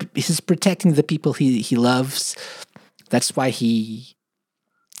he's protecting the people he loves. That's why he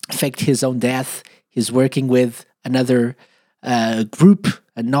faked his own death. He's working with another group,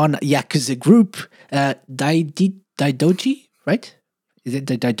 a non-Yakuza group, Daidoji, right? Is it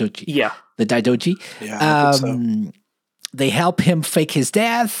the Daidoji? Yeah. The Daidoji. Yeah, I think so. They help him fake his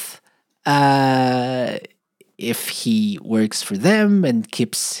death if he works for them and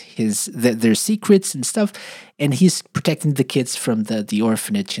keeps their secrets and stuff. And he's protecting the kids from the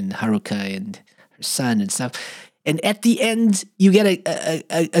orphanage and Haruka and her son and stuff. And at the end, you get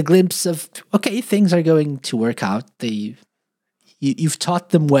a glimpse of, okay, things are going to work out. You've taught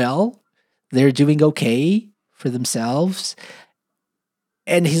them well. They're doing okay for themselves.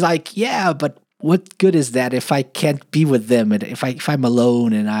 And he's like, yeah, but what good is that if I can't be with them, and if I'm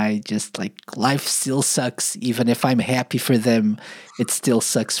alone and I just like, life still sucks. Even if I'm happy for them, it still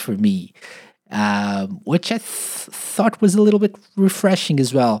sucks for me. Which I thought was a little bit refreshing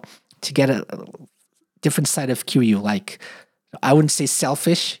as well, to get a different side of Kiryu. Like, I wouldn't say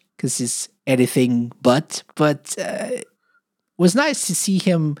selfish because he's anything but it was nice to see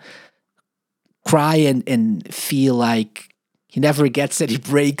him cry and feel like he never gets any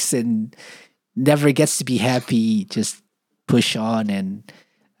breaks and never gets to be happy, just push on, and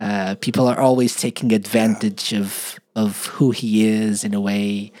people are always taking advantage of who he is in a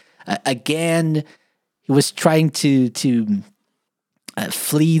way. Again, he was trying to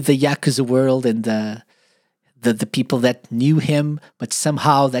flee the Yakuza world and the people that knew him, but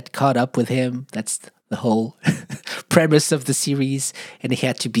somehow that caught up with him. That's the whole premise of the series, and he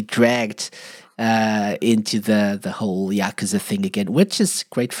had to be dragged into the whole Yakuza thing again, which is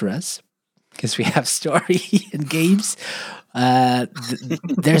great for us because we have story in games.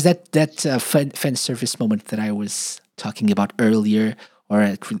 There's that fan service moment that I was talking about earlier, or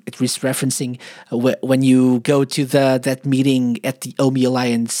at least referencing, when you go to that meeting at the Omi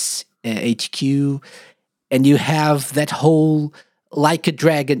Alliance HQ, and you have that whole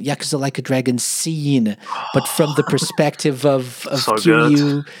Yakuza Like a Dragon scene, but from the perspective of So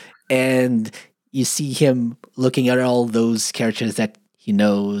Kiryu, and you see him looking at all those characters that he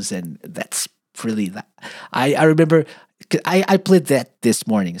knows, and that's really that. I remember, 'cause I played that this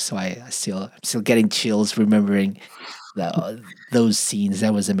morning, so I'm still getting chills remembering those scenes.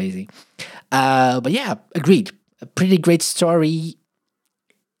 That was amazing. But yeah, agreed. A pretty great story.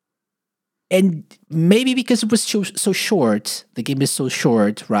 And maybe because it was so short, the game is so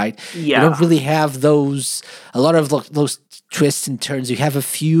short, right? Yeah. You don't really have a lot of those twists and turns. You have a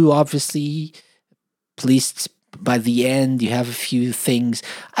few, obviously, at least by the end, you have a few things.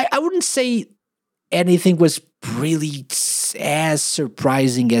 I wouldn't say anything was really as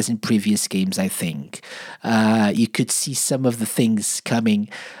surprising as in previous games, I think. You could see some of the things coming.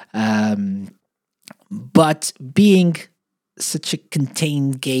 But being such a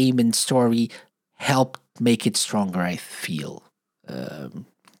contained game and story helped make it stronger, I feel.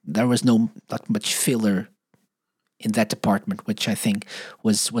 There was not much filler in that department, which I think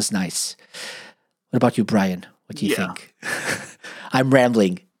was nice. What about you, Brian? What do you think? I'm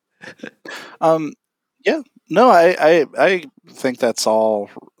rambling. Yeah, no, I think that's all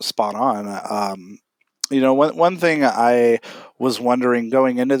spot on. One thing I was wondering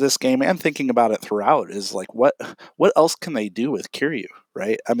going into this game and thinking about it throughout is like, what else can they do with Kiryu,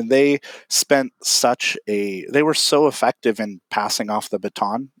 right? I mean, they were so effective in passing off the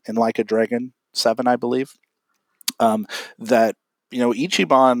baton in Like a Dragon 7, I believe, that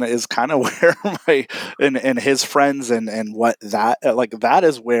Ichiban is kind of where and his friends and what that like that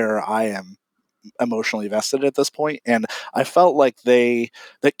is where I am emotionally vested at this point, and I felt like that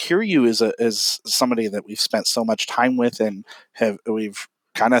Kiryu is somebody that we've spent so much time with, and we've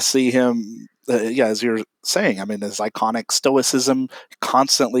kind of see him, as you're saying. I mean, his iconic stoicism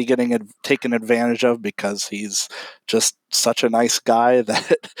constantly getting taken advantage of because he's just such a nice guy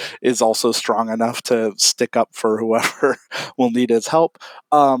that is also strong enough to stick up for whoever will need his help.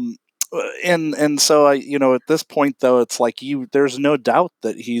 And so at this point though, it's like there's no doubt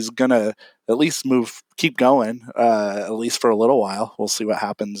that he's gonna at least keep going, at least for a little while. We'll see what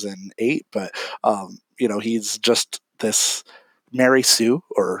happens in 8, but he's just this Mary Sue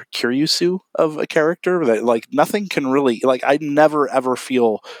or Kiryu Sue of a character that like nothing can really, like, I never ever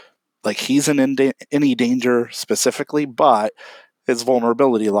feel like he's in any danger specifically, but his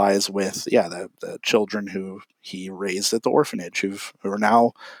vulnerability lies with the children who he raised at the orphanage who are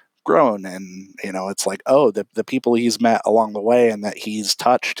now grown, and it's like, oh, the people he's met along the way and that he's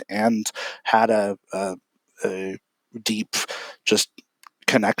touched and had a deep just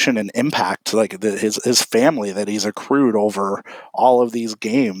connection and impact, like his family that he's accrued over all of these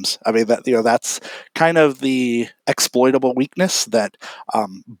games. I mean, that's kind of the exploitable weakness that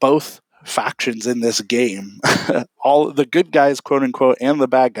both factions in this game, all the good guys, quote unquote, and the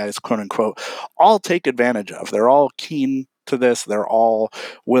bad guys, quote unquote, all take advantage of. They're all keen to this. They're all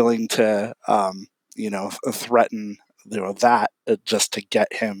willing to threaten that just to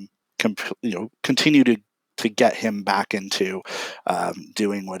get him continue to get him back into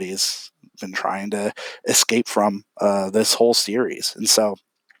doing what he's been trying to escape from this whole series. And so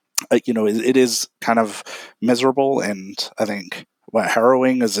it is kind of miserable, and I think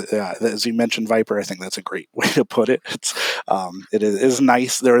harrowing is, as you mentioned, Viper. I think that's a great way to put it. It is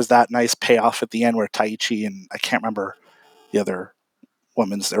nice. There is that nice payoff at the end where Taichi, and I can't remember the other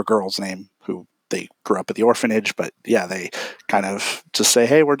woman's or girl's name, who they grew up at the orphanage, but they kind of just say,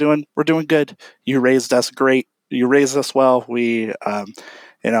 hey, we're doing good. You raised us great. You raised us well. We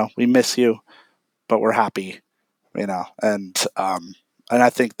we miss you, but we're happy, and I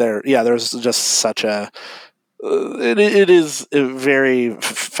think there's just such a it is a very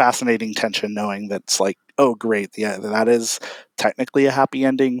fascinating tension, knowing that it's like, oh great, that is technically a happy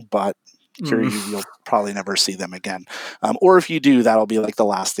ending, but you'll probably never see them again, or if you do, that'll be like the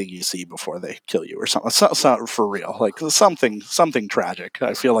last thing you see before they kill you or something. So for real, like something tragic.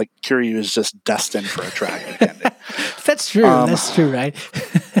 I feel like Kiryu is just destined for a tragic ending. That's true. That's true, right?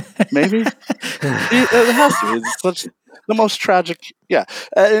 Maybe it has to. It's such the most tragic. Yeah.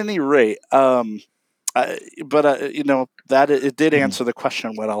 At any rate, that it did answer the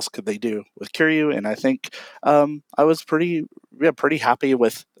question, what else could they do with Kiryu? And I think I was pretty happy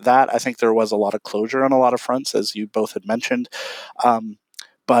with that. I think there was a lot of closure on a lot of fronts, as you both had mentioned.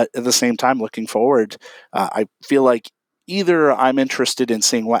 But at the same time, looking forward, I feel like either I'm interested in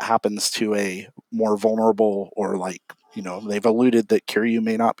seeing what happens to a more vulnerable, or like, they've alluded that Kiryu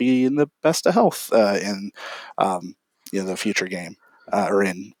may not be in the best of health in the future game. Or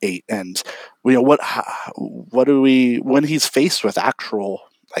in 8, and what do we, when he's faced with actual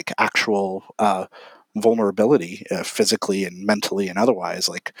vulnerability, physically and mentally and otherwise,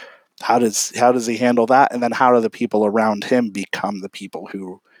 like how does he handle that, and then how do the people around him become the people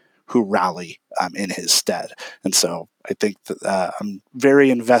who rally in his stead? And so I think that I'm very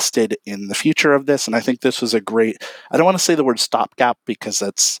invested in the future of this, and I think this was a great, I don't want to say the word stopgap because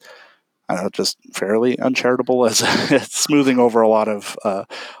that's, I don't know, just fairly uncharitable, as it's smoothing over a lot of it.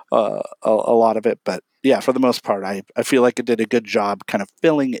 But for the most part, I feel like it did a good job kind of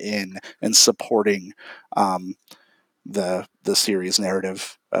filling in and supporting the series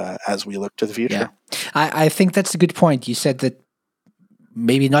narrative as we look to the future. Yeah. I think that's a good point. You said that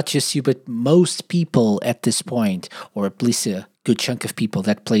maybe not just you, but most people at this point, or at least a good chunk of people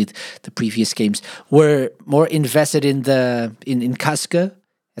that played the previous games, were more invested in Kasuga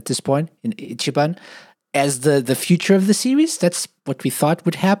at this point, in Ichiban, as the future of the series. That's what we thought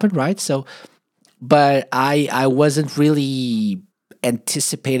would happen, right? So, but I wasn't really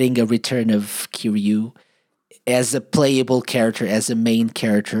anticipating a return of Kiryu as a playable character, as a main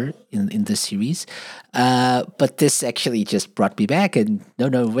character in the series. But this actually just brought me back, and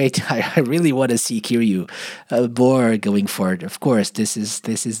no, wait, I really want to see Kiryu more going forward. Of course, this is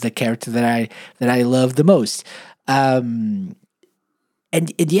the character that I love the most.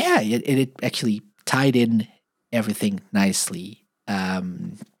 And it actually tied in everything nicely.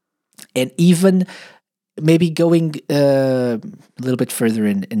 And even maybe going a little bit further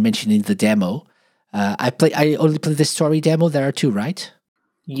and mentioning the demo. I only played the story demo. There are 2, right?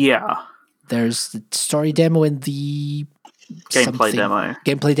 Yeah. There's the story demo and the Gameplay demo.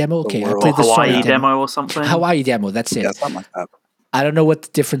 Gameplay demo? Okay, I Or played the story Hawaii demo or something. Hawaii demo, that's it. Yeah, something like that. I don't know what the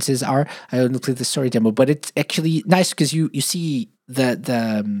differences are. I only played the story demo, but it's actually nice because you see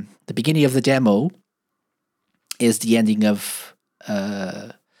the beginning of the demo is the ending of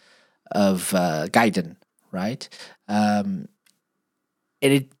Gaiden, right? And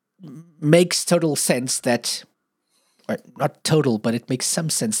it makes total sense that, or not total, but it makes some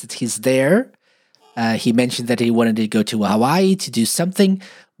sense that he's there. He mentioned that he wanted to go to Hawaii to do something,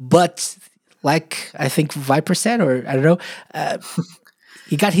 but like I think Viper said, or I don't know,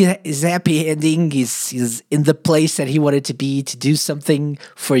 he got his happy ending. He's in the place that he wanted to be to do something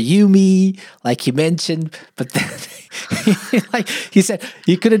for Yumi, like he mentioned. But then, like he said,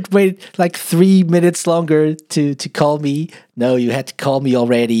 you couldn't wait like 3 minutes longer to call me. No, you had to call me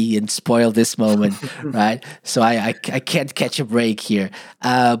already and spoil this moment, right? So I can't catch a break here.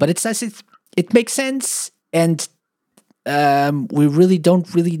 But it's nice. It makes sense, and we really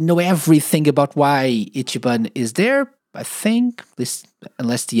don't really know everything about why Ichiban is there. I think,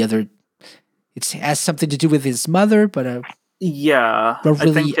 unless the other, it has something to do with his mother, but yeah, really,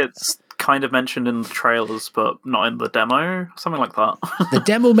 I think it's kind of mentioned in the trailers, but not in the demo, something like that. The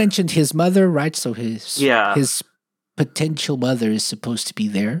demo mentioned his mother, right? So his Yeah. potential mother is supposed to be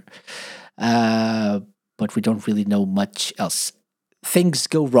there, but we don't really know much else. Things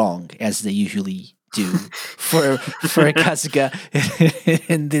go wrong as they usually do for Kasuga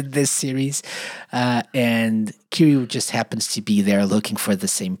in this series, and Kiryu just happens to be there looking for the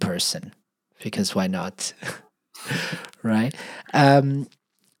same person because why not, right?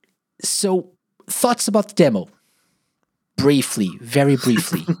 So thoughts about the demo? Briefly, very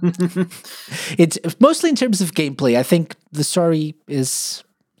briefly. It's mostly in terms of gameplay. I think the story is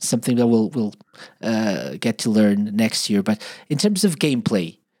something that we'll get to learn next year. But in terms of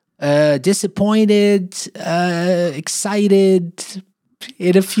gameplay, disappointed, excited.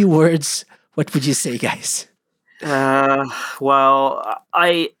 In a few words, what would you say, guys? Well,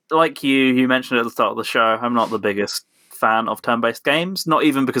 I like you mentioned at the start of the show, I'm not the biggest fan of turn-based games, not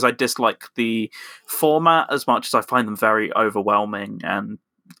even because I dislike the format as much as I find them very overwhelming, and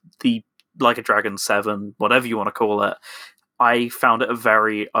the Like a Dragon 7, whatever you want to call it, I found it a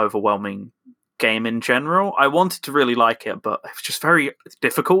very overwhelming game in general. I wanted to really like it, but it was just very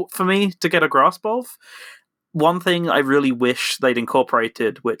difficult for me to get a grasp of. One thing I really wish they'd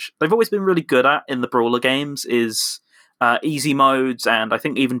incorporated, which they've always been really good at in the brawler games, is easy modes, and I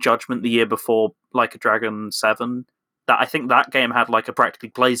think even Judgment the year before, Like a Dragon 7, that I think that game had like a practically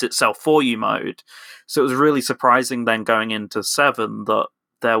plays itself for you mode. So it was really surprising then going into 7 that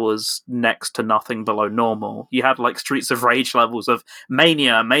there was next to nothing below normal. You had like Streets of Rage levels of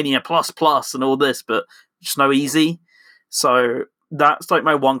Mania plus plus and all this, but just no easy. So that's like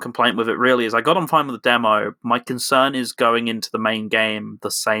my one complaint with it really is I got on fine with the demo. My concern is going into the main game, the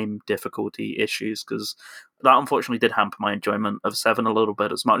same difficulty issues, because that unfortunately did hamper my enjoyment of 7 a little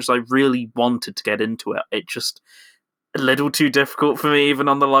bit. As much as I really wanted to get into it, it just a little too difficult for me, even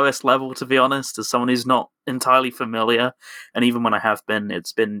on the lowest level, to be honest, as someone who's not entirely familiar. And even when I have been,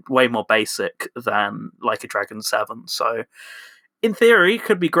 it's been way more basic than Like a Dragon 7. So in theory,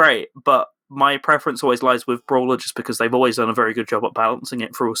 could be great, but my preference always lies with Brawler just because they've always done a very good job at balancing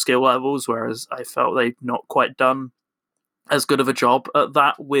it for all skill levels, whereas I felt they've not quite done as good of a job at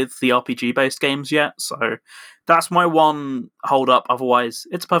that with the RPG-based games yet. So that's my one hold-up. Otherwise,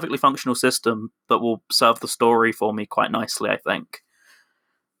 it's a perfectly functional system that will serve the story for me quite nicely, I think.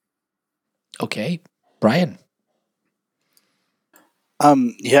 Okay. Brian?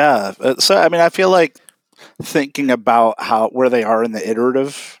 Yeah. So, I mean, I feel like thinking about where they are in the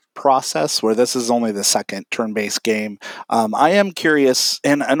iterative process, where this is only the second turn-based game, I am curious,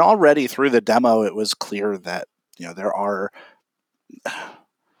 and already through the demo, it was clear that there are.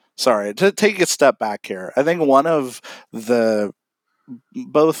 Sorry, to take a step back here, I think one of the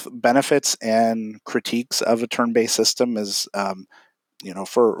both benefits and critiques of a turn-based system is,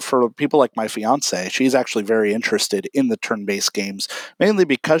 for people like my fiance, she's actually very interested in the turn-based games, mainly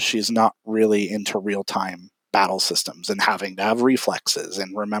because she's not really into real-time battle systems and having to have reflexes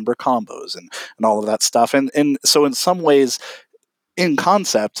and remember combos and all of that stuff. And so in some ways, in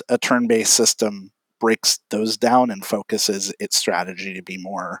concept, a turn-based system breaks those down and focuses its strategy to be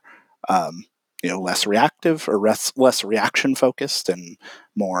more, less reactive or less reaction focused and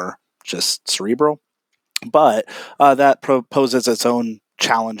more just cerebral. But that poses its own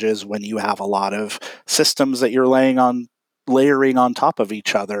challenges when you have a lot of systems that you're layering on top of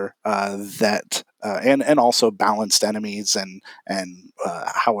each other, and also balanced enemies and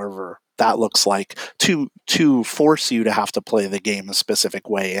however that looks like to force you to have to play the game a specific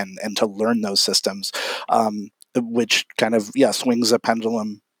way and to learn those systems. which kind of swings a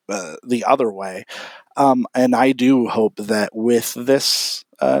pendulum the other way. And I do hope that with this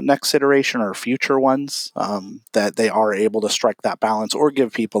next iteration or future ones, that they are able to strike that balance or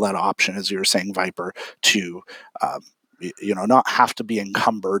give people that option, as you were saying, Viper, to not have to be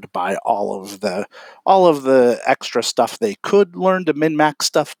encumbered by all of the extra stuff they could learn to min-max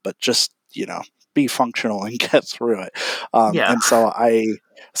stuff, but just be functional and get through it. And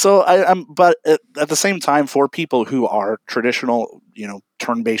I'm, but at the same time, for people who are traditional,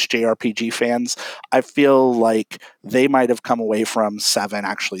 turn-based JRPG fans, I feel like they might have come away from 7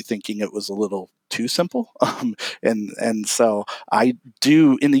 actually thinking it was a little too simple. And so I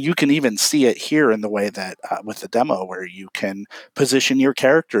do, and you can even see it here in the way that with the demo, where you can position your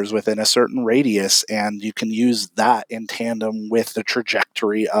characters within a certain radius, and you can use that in tandem with the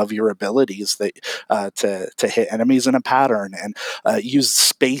trajectory of your abilities that to hit enemies in a pattern, and use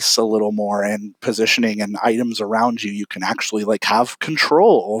space a little more and positioning and items around you. You can actually have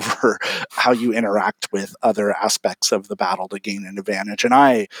control over how you interact with other aspects of the battle to gain an advantage. And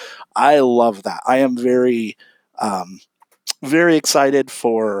I love that. I am very very excited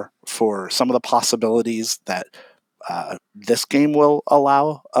for some of the possibilities that this game will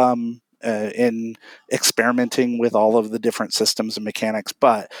allow in experimenting with all of the different systems and mechanics.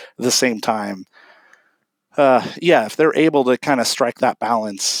 But at the same time, if they're able to kind of strike that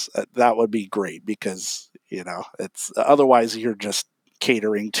balance, that would be great, because it's otherwise you're just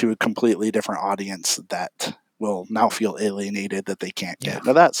catering to a completely different audience that will now feel alienated that they can't get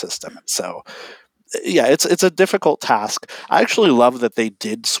into that system. So it's a difficult task. I actually love that they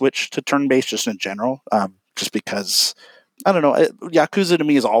did switch to turn-based just in general, just because, I don't know, Yakuza to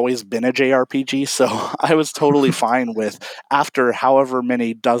me has always been a JRPG, so I was totally fine with, after however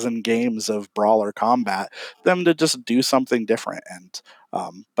many dozen games of brawler combat, them to just do something different. And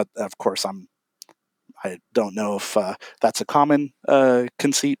but of course I don't know if that's a common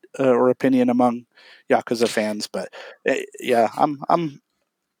conceit or opinion among Yakuza fans, but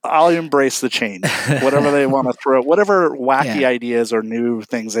I'll embrace the change. Whatever they want to throw, whatever wacky ideas or new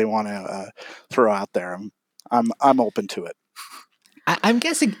things they want to throw out there, I'm open to it. I'm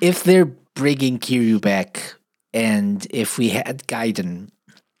guessing if they're bringing Kiryu back, and if we had Gaiden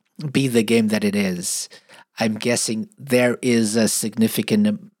be the game that it is, I'm guessing there is a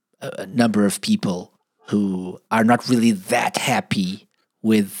significant number of people who are not really that happy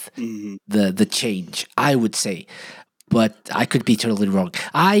with the change, I would say. But I could be totally wrong.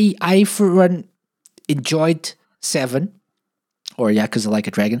 I for one enjoyed 7, or Yakuza Like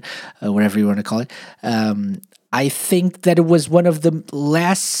a Dragon, whatever you want to call it. I think that it was one of the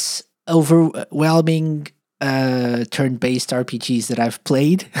less overwhelming turn-based RPGs that I've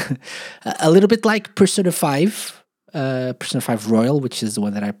played. A little bit like Persona 5, Persona 5 Royal, which is the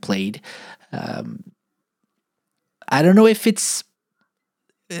one that I played. I don't know if it's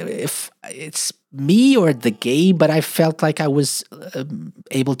me or the game, but I felt like I was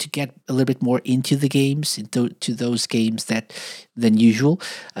able to get a little bit more into the games, to those games than usual.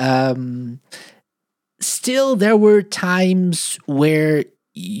 Still, there were times where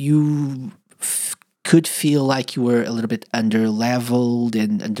you could feel like you were a little bit under-leveled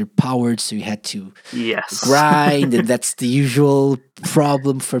and underpowered, so you had to grind, and that's the usual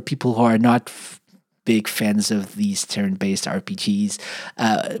problem for people who are not big fans of these turn-based RPGs.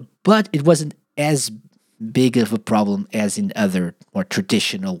 But it wasn't as big of a problem as in other more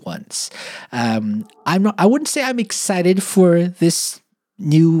traditional ones. I wouldn't say I'm excited for this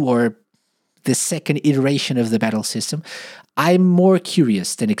new or the second iteration of the battle system. I'm more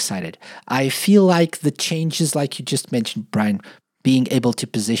curious than excited. I feel like the changes, like you just mentioned, Brian, being able to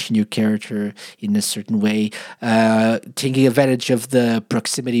position your character in a certain way, taking advantage of the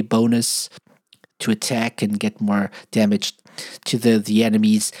proximity bonus to attack and get more damage to the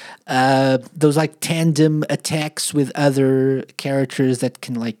enemies. Those tandem attacks with other characters that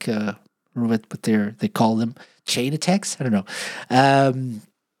can what they call them, chain attacks. I don't know.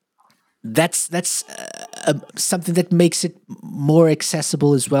 That's something that makes it more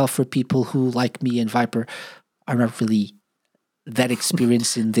accessible as well for people who, like me and Viper, are not really that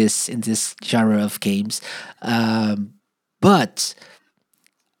experienced in this genre of games. But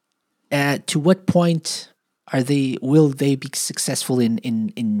to what point will they be successful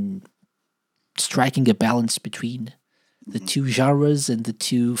in striking a balance between the two genres and the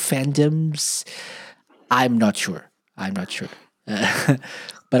two fandoms? I'm not sure.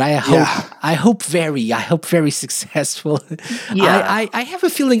 But I hope very successful. Yeah. I have a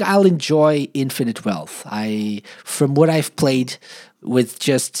feeling I'll enjoy Infinite Wealth. From what I've played with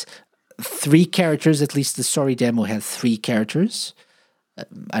just 3 characters, at least the story demo had 3 characters.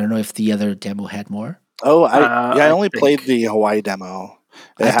 I don't know if the other demo had more. Oh, I I only played think. the Hawaii demo.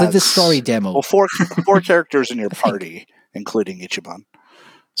 It I played the has story demo. well four characters in your I think. party, including Ichiban.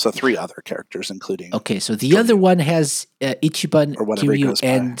 So 3 other characters, including Okay, so the other Kiryu, one has Ichiban, or whatever he Kiryu, goes by.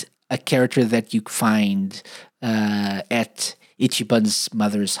 and a character that you find at Ichiban's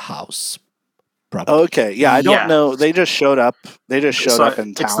mother's house. Probably. Okay, yeah, I don't Yeah. know. They just showed up. They just showed up So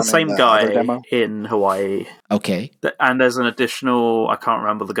in it's the town in same the other guy demo. in Hawaii. Okay. And there's an additional, I can't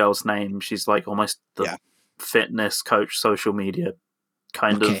remember the girl's name. She's like almost the Yeah. fitness coach, social media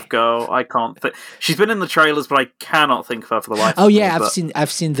kind Okay. of girl. I can't think. She's been in the trailers, but I cannot think of her for the life Oh of me. yeah, But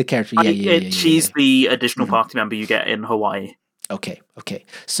I've seen the character. Yeah. she's the additional Mhm. party member you get in Hawaii. Okay.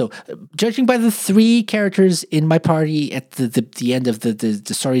 So, judging by the 3 characters in my party at the end of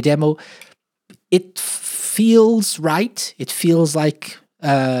the story demo, it feels right. It feels like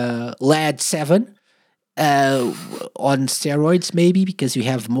Lad 7 on steroids, maybe, because you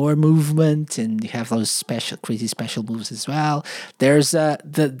have more movement and you have those crazy special moves as well. There's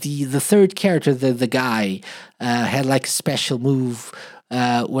the third character, the guy, had like a special move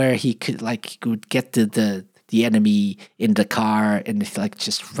where he could get the enemy in the car and like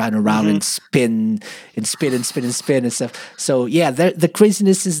just run around and spin and stuff. So yeah, the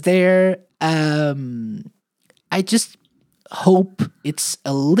craziness is there. I just hope it's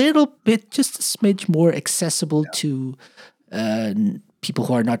a little bit, just a smidge more accessible to people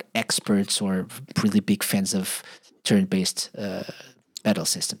who are not experts or really big fans of turn-based battle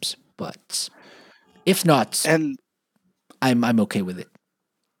systems. But if not, And I'm okay with it.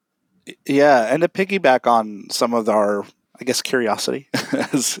 yeah, and to piggyback on some of our, I guess, curiosity,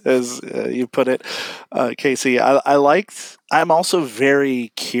 as you put it, Casey, I'm also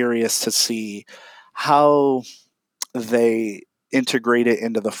very curious to see how they integrate it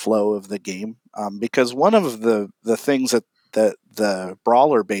into the flow of the game, because one of the things that the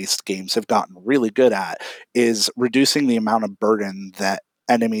brawler based games have gotten really good at is reducing the amount of burden that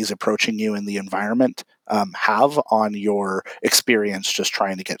enemies approaching you in the environment have on your experience just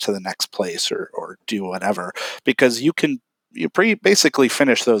trying to get to the next place or do whatever, because basically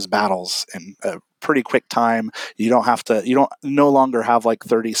finish those battles in a pretty quick time. You don't no longer have like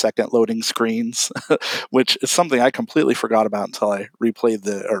 30-second loading screens, which is something I completely forgot about until I replayed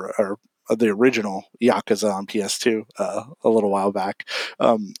the original Yakuza on PS2 a little while back.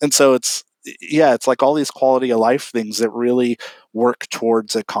 And so it's like all these quality of life things that really work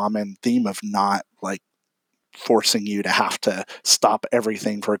towards a common theme of not like forcing you to have to stop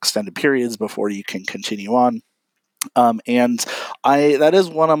everything for extended periods before you can continue on. And that is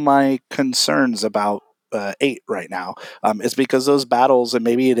one of my concerns about 8 right now, is because those battles, and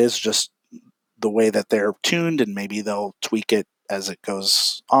maybe it is just the way that they're tuned, and maybe they'll tweak it as it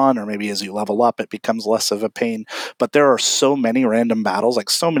goes on, or maybe as you level up, it becomes less of a pain. But there are so many random battles, like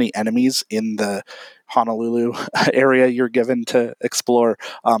so many enemies in the Honolulu area you're given to explore,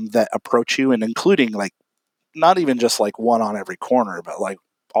 that approach you, and including like not even just like one on every corner, but like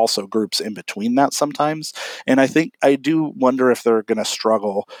also groups in between that sometimes. And I do wonder if they're going to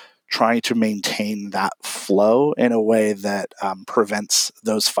struggle trying to maintain that flow in a way that prevents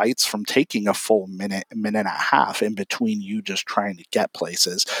those fights from taking a full minute and a half in between you just trying to get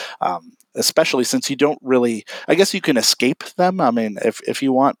places. Especially since you don't really, I guess you can escape them. I mean, if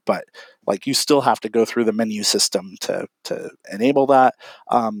you want, but like you still have to go through the menu system to enable that.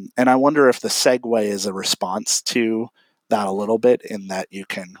 And I wonder if the Segway is a response to that a little bit, in that you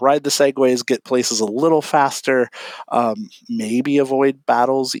can ride the Segways, get places a little faster, maybe avoid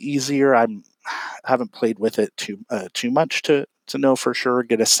battles easier. I haven't played with it too much to know for sure,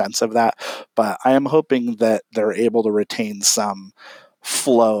 get a sense of that, but I am hoping that they're able to retain some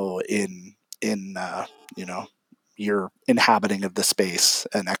flow in you know your inhabiting of the space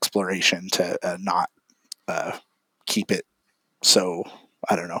and exploration to not keep it so,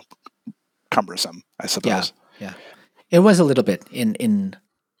 I don't know, cumbersome, I suppose. Yeah. It was a little bit in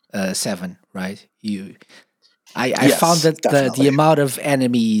 7, right? I found Yes, that the definitely. amount of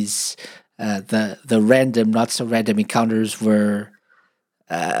enemies, the random, not so random encounters were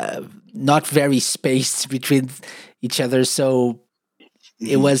not very spaced between each other. So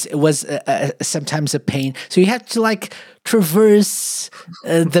it was sometimes a pain. So you had to like traverse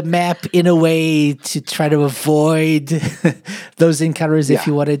the map in a way to try to avoid those encounters if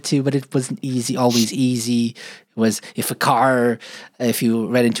you wanted to, but it wasn't always easy. It was if you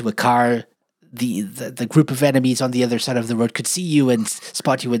ran into a car, the group of enemies on the other side of the road could see you and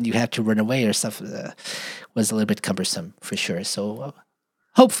spot you when you had to run away or stuff. Was a little bit cumbersome for sure. So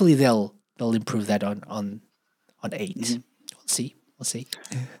hopefully they'll improve that on 8. We'll see.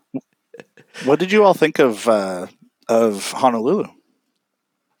 What did you all think of Honolulu?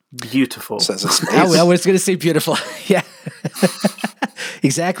 Beautiful. Says it's I space. was going to say beautiful. Yeah,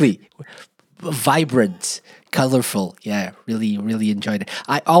 exactly. Vibrant, colorful. Yeah, really, really enjoyed it.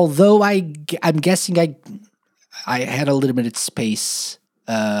 Although I'm guessing I had a limited space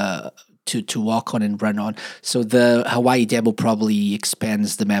to walk on and run on, so the Hawaii demo probably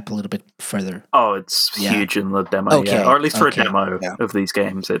expands the map a little bit further. Oh, it's huge in the demo, Okay, or at least for a okay. demo of these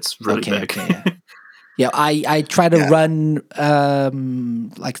games, it's really big. Okay, yeah. Yeah, I try to run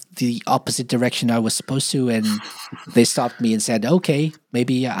like the opposite direction I was supposed to, and they stopped me and said, "Okay,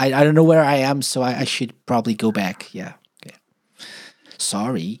 maybe I don't know where I am, so I should probably go back." Yeah, okay.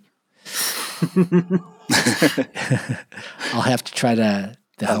 Sorry. I'll have to try the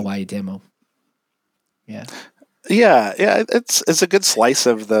Hawaii demo. Yeah. Yeah, it's a good slice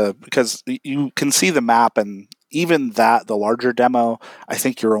of because you can see the map, and even the larger demo, I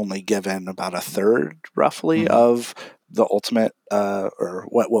think you're only given about a third roughly of the ultimate or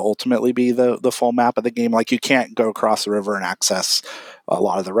what will ultimately be the full map of the game. Like, you can't go across the river and access a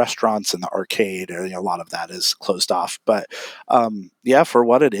lot of the restaurants and the arcade, or a lot of that is closed off. But yeah, for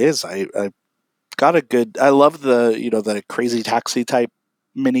what it is, I got a good. I love the crazy taxi type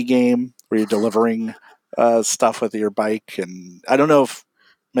mini game where you're delivering stuff with your bike, and I don't know if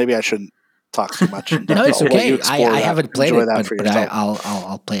maybe I shouldn't talk too much. No, it's okay. I haven't played it, that but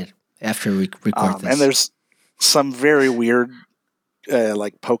I'll play it after we record this. And there's some very weird,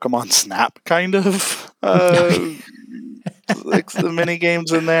 like Pokemon Snap kind of like the mini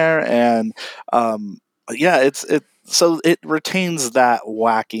games in there, and yeah, so it retains that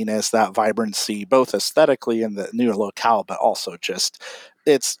wackiness, that vibrancy, both aesthetically in the new locale, but also just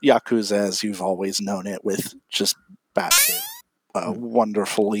it's Yakuza as you've always known it, with just batshit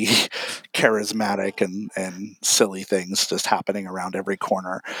wonderfully charismatic and silly things just happening around every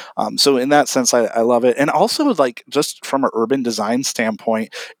corner. So in that sense, I love it. And also, like, just from an urban design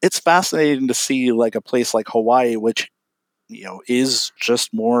standpoint, it's fascinating to see like a place like Hawaii, which is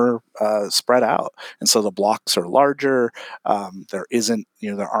just more spread out, and so the blocks are larger. There isn't,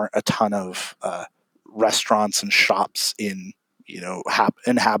 there aren't a ton of restaurants and shops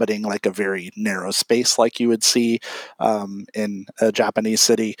inhabiting like a very narrow space like you would see in a Japanese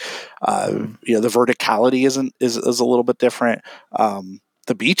city. The verticality is a little bit different.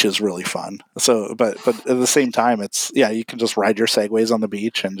 The beach is really fun. So, but at the same time, you can just ride your segways on the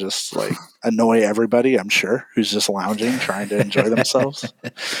beach and just like annoy everybody, I'm sure, who's just lounging, trying to enjoy themselves.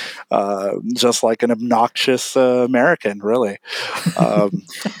 Just like an obnoxious American, really.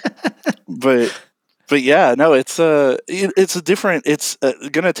 But yeah, no, it's a different. It's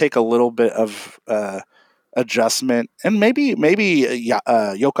going to take a little bit of adjustment, and maybe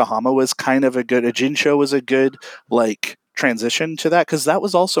Yokohama was kind of a Jinsho was a good like transition to that, because that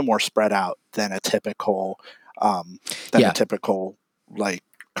was also more spread out than a typical like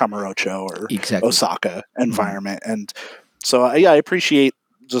Kamurocho or Osaka environment. And so I appreciate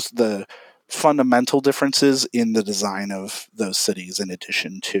just the fundamental differences in the design of those cities, in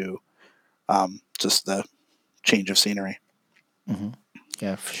addition to just the change of scenery.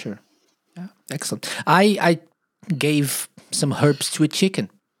 Yeah, for sure. Yeah, excellent. I gave some herbs to a chicken.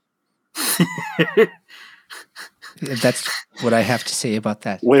 That's what I have to say about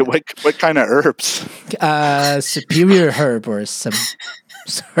that. Wait, what kind of herbs? Superior herb or some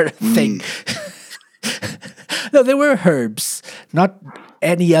sort of thing. No, they were herbs, not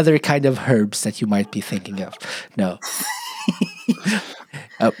any other kind of herbs that you might be thinking of. No.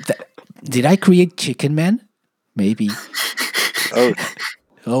 Did I create Chicken Man? Maybe.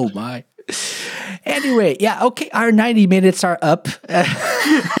 Oh my. Anyway, yeah, okay, our 90 minutes are up.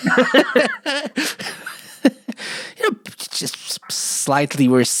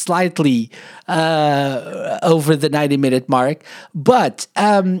 We're slightly over the 90-minute mark. But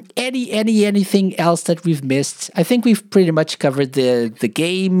anything else that we've missed? I think we've pretty much covered the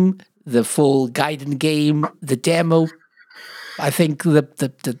game, the full Gaiden game, the demo. I think the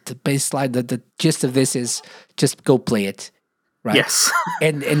baseline, the gist of this is just go play it, right? Yes,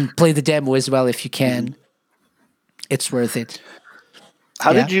 and play the demo as well if you can. It's worth it.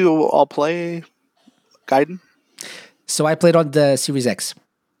 How did you all play Gaiden? So I played on the Series X.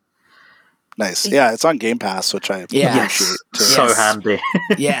 Nice. Yeah, it's on Game Pass, which I appreciate too. So handy.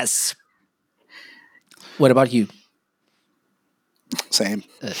 Yes. What about you? Same.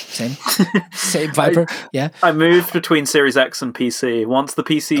 Same Viper. I moved between Series X and PC. Once the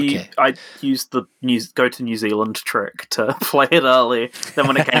PC, I used the go to New Zealand trick to play it early. Then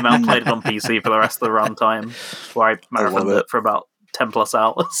when it came out, I played it on PC for the rest of the runtime, where I marathoned it for about 10 plus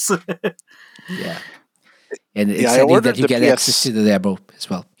hours. Yeah. And it's handy that you get access to the demo as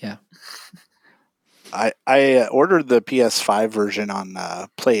well. Yeah. I ordered the PS5 version on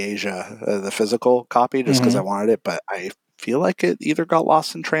PlayAsia, the physical copy, just because I wanted it, but I feel like it either got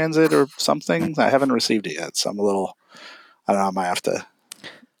lost in transit or something. I haven't received it yet, so I'm a little. I don't know. I might have to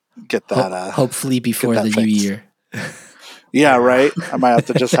get that. Hopefully before the new year. Yeah, right. I might have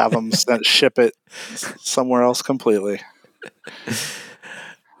to just have them ship it somewhere else completely.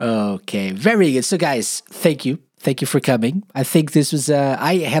 Okay, very good. So, guys, thank you for coming. I think this was.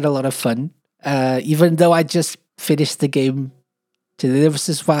 I had a lot of fun, even though I just finished the game. This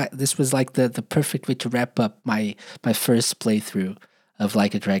was like the perfect way to wrap up my first playthrough of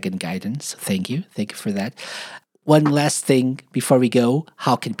Like a Dragon Gaiden. So, thank you for that. One last thing before we go: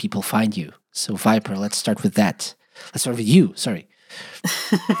 how can people find you? So, Viper, let's start with that. Let's start with you. Sorry.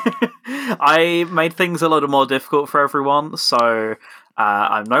 I made things a little more difficult for everyone, so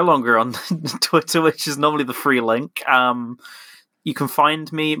I'm no longer on Twitter, which is normally the free link. You can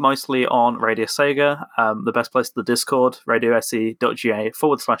find me mostly on Radio Sega. The best place is the Discord,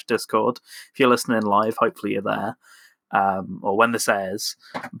 radiose.ga/Discord. If you're listening live, hopefully you're there. Or when this airs.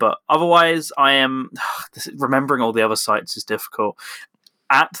 But otherwise, I am... remembering all the other sites is difficult.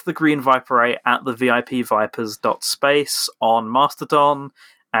 At the Green Viper 8, at the VIP Vipers.space on Mastodon,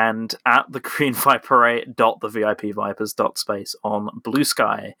 and at the Green Viper 8 .the VIP Vipers.space on Blue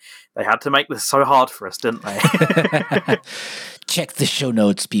Sky. They had to make this so hard for us, didn't they? Check the show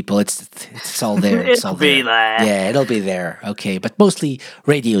notes, people. It's all there. It'll be there. Yeah, it'll be there. Okay, but mostly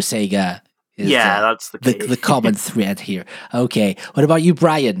Radio Sega is that's the key. the common thread here. Okay, what about you,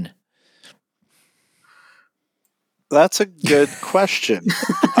 Brian? That's a good question.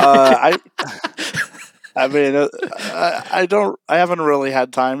 I mean, I haven't really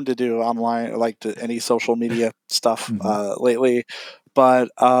had time to do online, any social media stuff lately.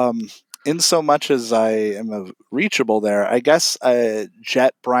 But in so much as I am reachable there, I guess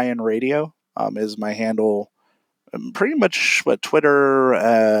Jet Brian Radio is my handle. Pretty much what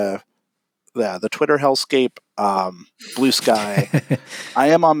Twitter. The Twitter hellscape, Blue Sky.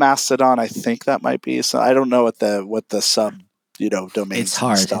 I am on Mastodon. I think that might be. So I don't know what the sub domains. It's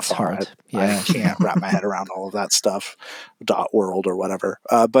hard. Stuff it's hard. Yeah, I can't wrap my head around all of that stuff. .world or whatever.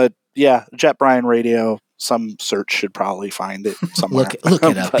 But yeah, Jet Brian Radio. Some search should probably find it somewhere. Look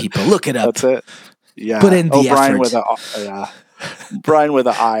it up, people. Look it up. That's it. Yeah. Put in the Brian effort. Brian with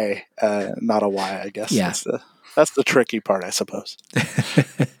an I, not a Y. I guess. Yeah. That's the tricky part, I suppose.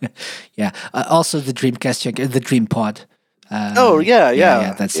 Yeah. Also, the Dreamcast, the Dream Pod.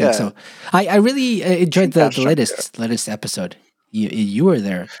 Yeah. That's it. So, I really enjoyed the latest episode. You were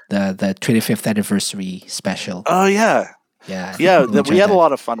there, the 25th anniversary special. Oh yeah. Yeah. We had a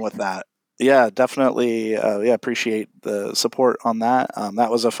lot of fun with that. Yeah, definitely. Appreciate the support on that.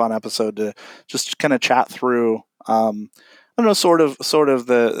 That was a fun episode to just kind of chat through. I don't know, sort of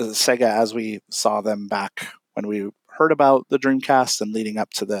the Sega as we saw them back when we heard about the Dreamcast and leading up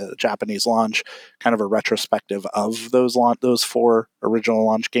to the Japanese launch, kind of a retrospective of those 4 original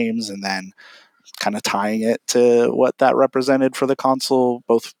launch games, and then kind of tying it to what that represented for the console,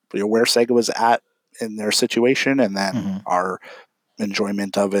 both where Sega was at in their situation and then our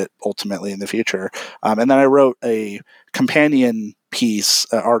enjoyment of it ultimately in the future. And then I wrote a companion piece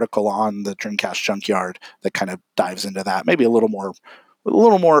article on the Dreamcast Junkyard that kind of dives into that, maybe a little more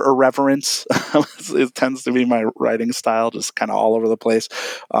irreverence. It tends to be my writing style, just kind of all over the place.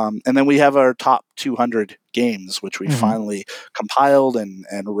 And then we have our top 200 games, which we finally compiled and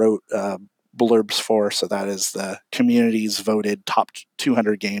wrote blurbs for. So that is the community's voted top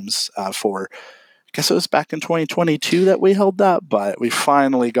 200 games for, I guess it was back in 2022 that we held that, but we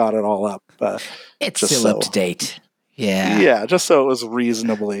finally got it all up. It's still up to date. Yeah. Yeah, just so it was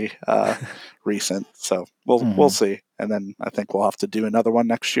reasonably recent. So we'll see. And then I think we'll have to do another one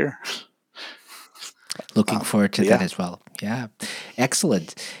next year. Looking forward to that as well. Yeah.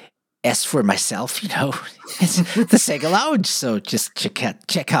 Excellent. As for myself, it's the Sega Lounge. So just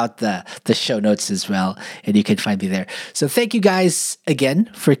check out the show notes as well, and you can find me there. So thank you guys again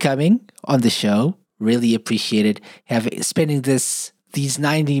for coming on the show. Really appreciate it. Spending these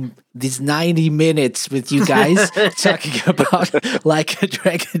 90 minutes with you guys talking about Like a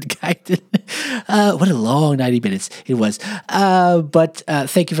Dragon Gaiden. What a long 90 minutes it was. But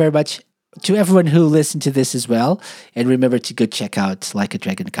thank you very much to everyone who listened to this as well. And remember to go check out Like a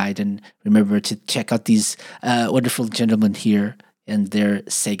Dragon Gaiden. Remember to check out these wonderful gentlemen here and their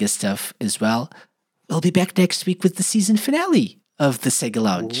Sega stuff as well. We'll be back next week with the season finale of the Sega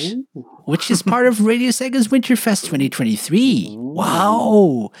Lounge, which is part of Radio Sega's Winterfest 2023.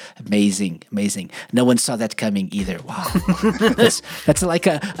 Wow. Amazing. No one saw that coming either. Wow. that's like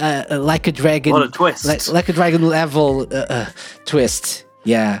a Like a Dragon. What a twist. Like a Dragon level twist.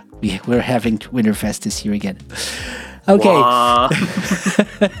 Yeah, we're having Winterfest this year again. Okay.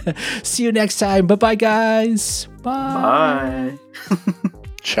 See you next time. Bye-bye, guys. Bye. Bye.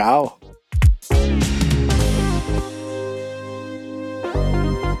 Ciao.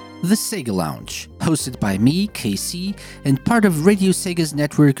 The Sega Lounge, hosted by me, KC, and part of Radio Sega's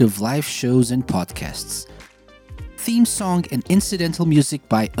network of live shows and podcasts. Theme song and incidental music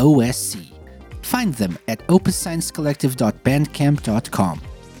by OSC. Find them at opussciencecollective.bandcamp.com.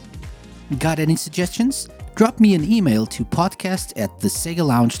 Got any suggestions? Drop me an email to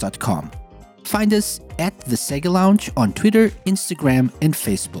podcast@thesegalounge.com. Find us at The Sega Lounge on Twitter, Instagram, and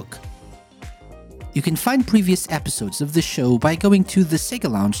Facebook. You can find previous episodes of the show by going to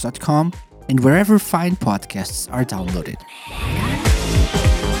thesegalounge.com and wherever fine podcasts are downloaded.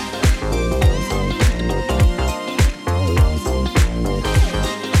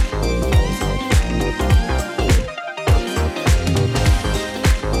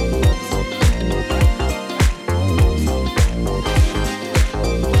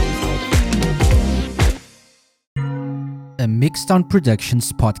 A Mixed On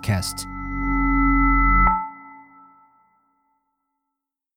Productions podcast.